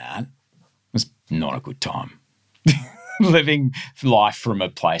 I've done that. It was not a good time. Living life from a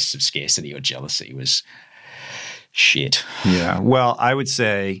place of scarcity or jealousy was shit. Yeah. Well, I would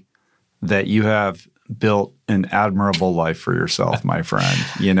say that you have built an admirable life for yourself, my friend.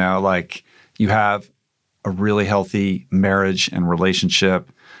 Like you have a really healthy marriage and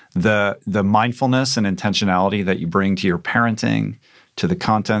relationship. The mindfulness and intentionality that you bring to your parenting, to the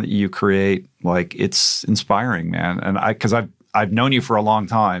content that you create, like it's inspiring, man. And because I've known you for a long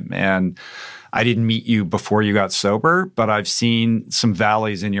time, and I didn't meet you before you got sober, but I've seen some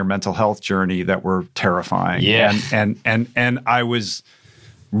valleys in your mental health journey that were terrifying. Yeah. And I was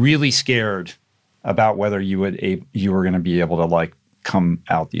really scared about whether you were going to be able to like come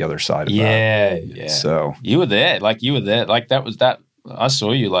out the other side of that. Yeah. So you were there. Like that was that. I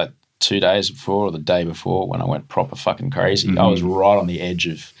saw you like 2 days before or the day before when I went proper fucking crazy. Mm-hmm. I was right on the edge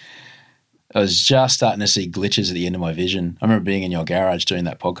of. I was just starting to see glitches at the end of my vision. I remember being in your garage doing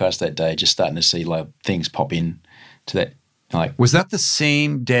that podcast that day, just starting to see like things pop in to that. Like, was that the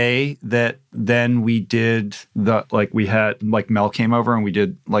same day that then we did we had like Mel came over and we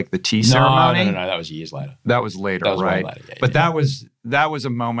did like the tea ceremony? No. That was years later. That was later, that was right? Later, yeah, but that was a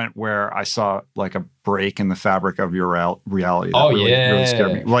moment where I saw like a break in the fabric of your reality. That really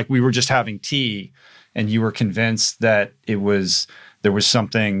scared me. Like we were just having tea, and you were convinced that there was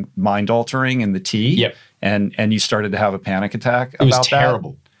something mind altering in the tea. Yep. And you started to have a panic attack. It was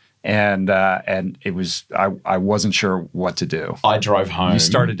terrible. And it was I wasn't sure what to do. I drove home. You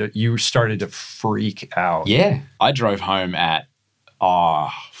started to freak out. Yeah, I drove home at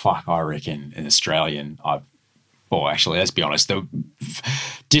I reckon in Australian. Actually, let's be honest. The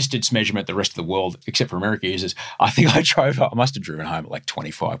distance measurement the rest of the world, except for America, uses. I think I must have driven home at like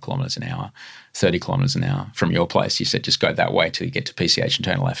 25 kilometres an hour, 30 kilometres an hour from your place. You said just go that way till you get to PCH and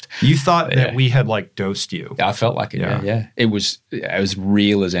turn left. You thought that we had like dosed you. I felt like it. Yeah. It was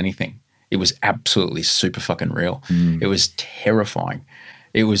real as anything. It was absolutely super fucking real. It was terrifying.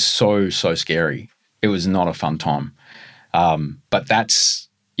 It was so scary. It was not a fun time. But that's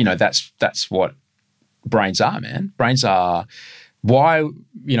what brains are, man. Brains are why,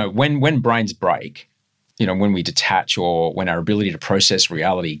 when brains break, when we detach or when our ability to process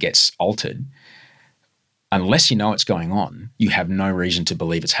reality gets altered, unless you know what's going on, you have no reason to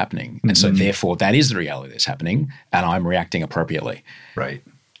believe it's happening. And so therefore that is the reality that's happening and I'm reacting appropriately. Right.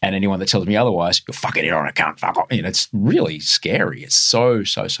 And anyone that tells me otherwise, you're fucking it on account, fuck off. It's really scary. It's so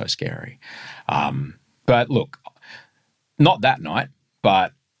scary. But look, not that night,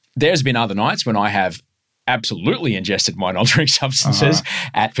 but there's been other nights when I have absolutely ingested mind-altering substances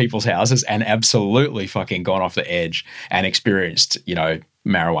at people's houses and absolutely fucking gone off the edge and experienced,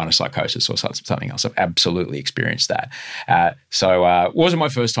 marijuana psychosis or something else. I've absolutely experienced that. So it wasn't my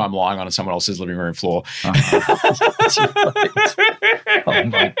first time lying on someone else's living room floor. Oh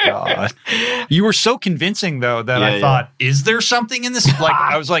my God. You were so convincing though that I thought, is there something in this? Like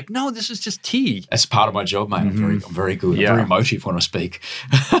I was like, no, this is just tea. That's part of my job, mate. I'm very good. I'm very emotive when I speak.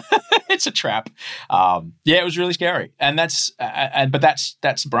 It's a trap. It was really scary. And but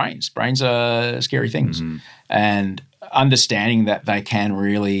that's brains. Brains are scary things. And understanding that they can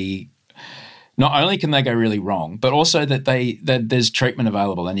really, not only can they go really wrong, but also that there's treatment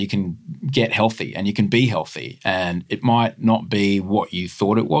available and you can get healthy and you can be healthy. And it might not be what you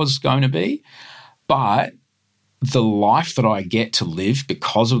thought it was going to be, but the life that I get to live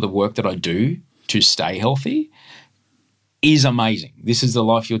because of the work that I do to stay healthy is amazing. This is the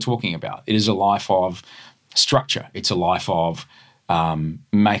life you're talking about. It is a life of structure. It's a life of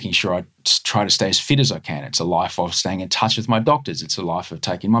making sure I try to stay as fit as I can. It's a life of staying in touch with my doctors. It's a life of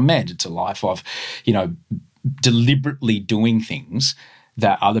taking my meds. It's a life of, deliberately doing things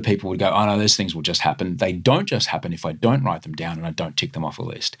that other people would go, oh no, those things will just happen. They don't just happen if I don't write them down and I don't tick them off a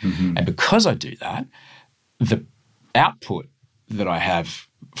list. And because I do that, the output that I have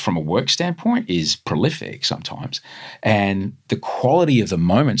from a work standpoint is prolific sometimes. And the quality of the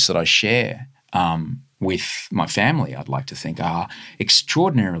moments that I share with my family, I'd like to think, are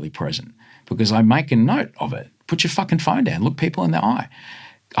extraordinarily present because I make a note of it. Put your fucking phone down. Look people in the eye.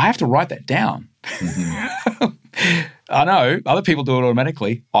 I have to write that down. I know other people do it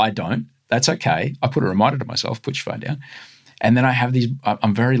automatically. I don't. That's okay. I put a reminder to myself, put your phone down. And then I have these,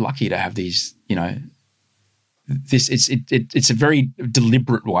 I'm very lucky to have these, it's a very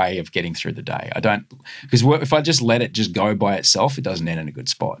deliberate way of getting through the day. Because if I just let it just go by itself, it doesn't end in a good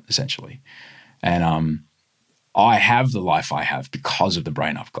spot, essentially. And I have the life I have because of the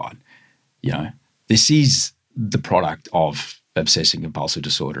brain I've got. This is the product of obsessive compulsive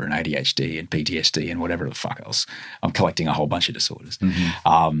disorder and ADHD and PTSD and whatever the fuck else. I'm collecting a whole bunch of disorders.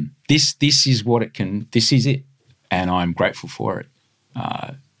 This is what it can. This is it, and I'm grateful for it.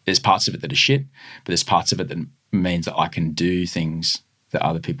 There's parts of it that are shit, but there's parts of it that means that I can do things that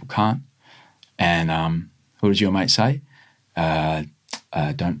other people can't. And what does your mate say?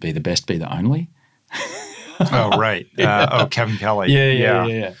 Don't be the best, be the only. Oh, right. Kevin Kelly.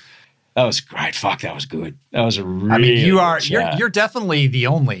 Yeah. That was great. Fuck, that was good. That was a really you're definitely the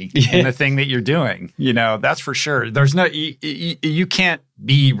only in the thing that you're doing. That's for sure. There's no, you can't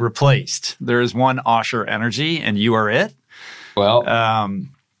be replaced. There is one Osher energy and you are it. Well,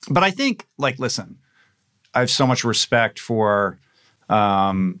 but I think, listen, I have so much respect for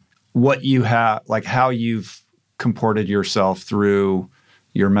what you have, how you've comported yourself through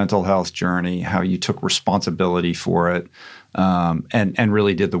your mental health journey, how you took responsibility for it, and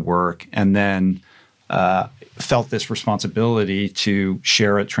really did the work, and then felt this responsibility to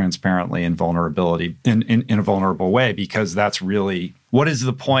share it transparently and vulnerability in a vulnerable way, because that's really what is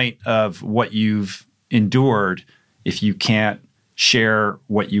the point of what you've endured if you can't share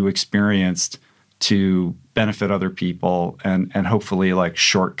what you experienced to benefit other people and hopefully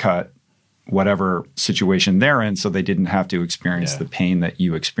shortcut whatever situation they're in so they didn't have to experience the pain that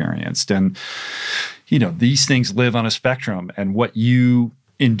you experienced. And, these things live on a spectrum, and what you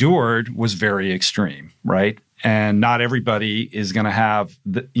endured was very extreme, right? And not everybody is going to have,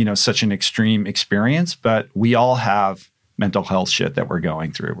 such an extreme experience, but we all have mental health shit that we're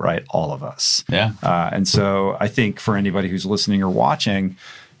going through, right? All of us. Yeah. And so I think for anybody who's listening or watching,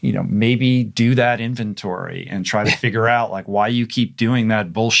 maybe do that inventory and try to figure out why you keep doing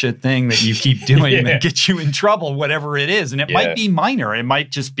that bullshit thing that you keep doing that gets you in trouble, whatever it is. And it might be minor. It might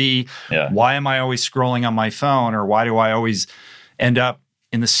just be, why am I always scrolling on my phone? Or why do I always end up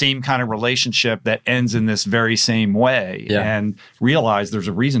in the same kind of relationship that ends in this very same way? And realize there's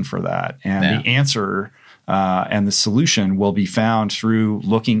a reason for that. And the answer and the solution will be found through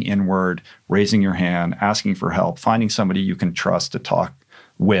looking inward, raising your hand, asking for help, finding somebody you can trust to talk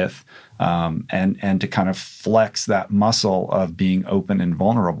with, and to kind of flex that muscle of being open and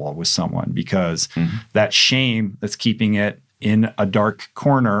vulnerable with someone, because that shame that's keeping it in a dark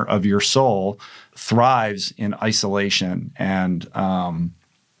corner of your soul thrives in isolation and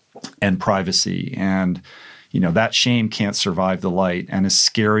privacy. And, that shame can't survive the light. And as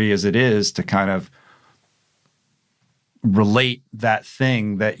scary as it is to kind of relate that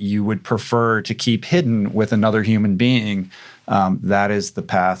thing that you would prefer to keep hidden with another human being, that is the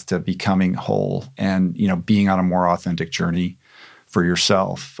path to becoming whole and, being on a more authentic journey for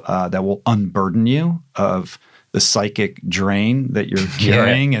yourself that will unburden you of the psychic drain that you're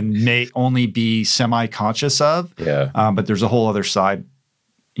carrying and may only be semi-conscious of. But there's a whole other side,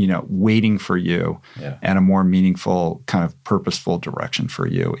 waiting for you and a more meaningful kind of purposeful direction for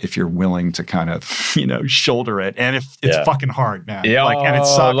you if you're willing to kind of, shoulder it. And if it's fucking hard, man. Yeah. And it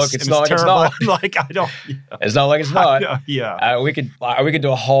sucks. Look, it's not terrible. Like it's not. I don't. It's not like it's not. We could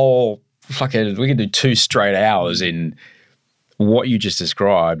do a whole fucking, we could do 2 straight hours in what you just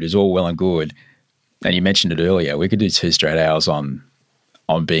described is all well and good. And you mentioned it earlier. We could do 2 straight hours on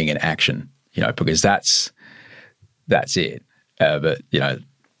being in action, because that's it. But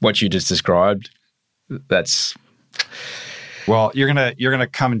what you just described, that's. Well, you're gonna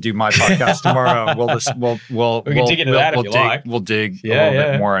come and do my podcast tomorrow. We can dig into that if you like. We'll dig a little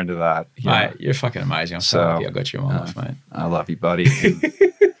bit more into that. Mate, you're fucking amazing. I'm so happy I got you in my life, mate. I love you, buddy.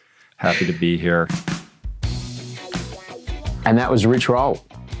 Happy to be here. And that was Rich Roll.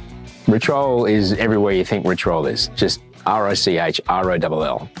 Rich Roll is everywhere you think Rich Roll is. Just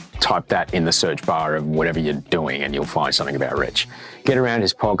ROCHROLL. Type that in the search bar of whatever you're doing and you'll find something about Rich. Get around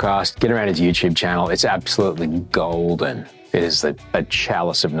his podcast, get around his YouTube channel. It's absolutely golden. It is a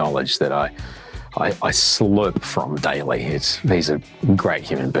chalice of knowledge that I slurp from daily. He's a great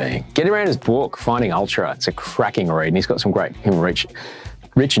human being. Get around his book, Finding Ultra. It's a cracking read, and he's got some great,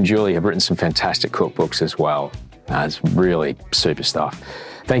 Rich and Julie have written some fantastic cookbooks as well. It's really super stuff.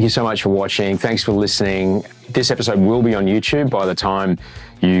 Thank you so much for watching. Thanks for listening. This episode will be on YouTube by the time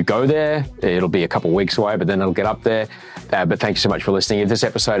you go there. It'll be a couple of weeks away, but then it'll get up there. But thank you so much for listening. If this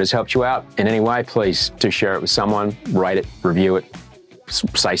episode has helped you out in any way, please do share it with someone, rate it, review it,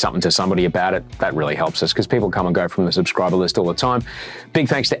 say something to somebody about it. That really helps us because people come and go from the subscriber list all the time. Big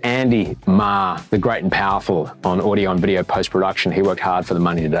thanks to Andy Marr, the great and powerful on audio and video post-production. He worked hard for the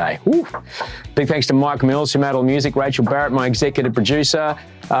money today. Woo. Big thanks to Mike Mills, who made all the music, Rachel Barrett, my executive producer.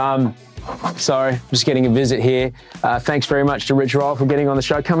 Sorry, just getting a visit here. Thanks very much to Rich Roll for getting on the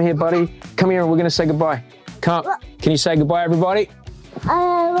show. Come here, buddy. Come here and we're going to say goodbye. Come. Can you say goodbye, everybody?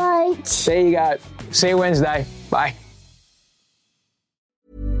 All right. There you go. See you Wednesday. Bye.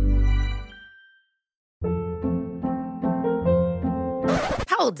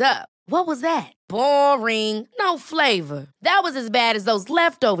 Hold up. What was that? Boring. No flavor. That was as bad as those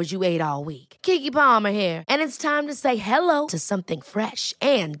leftovers you ate all week. Keke Palmer here. And it's time to say hello to something fresh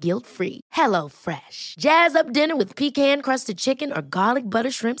and guilt-free. Hello Fresh. Jazz up dinner with pecan-crusted chicken or garlic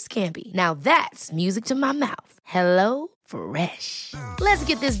butter shrimp scampi. Now that's music to my mouth. Hello Fresh. Let's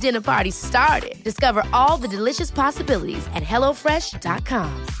get this dinner party started. Discover all the delicious possibilities at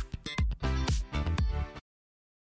HelloFresh.com.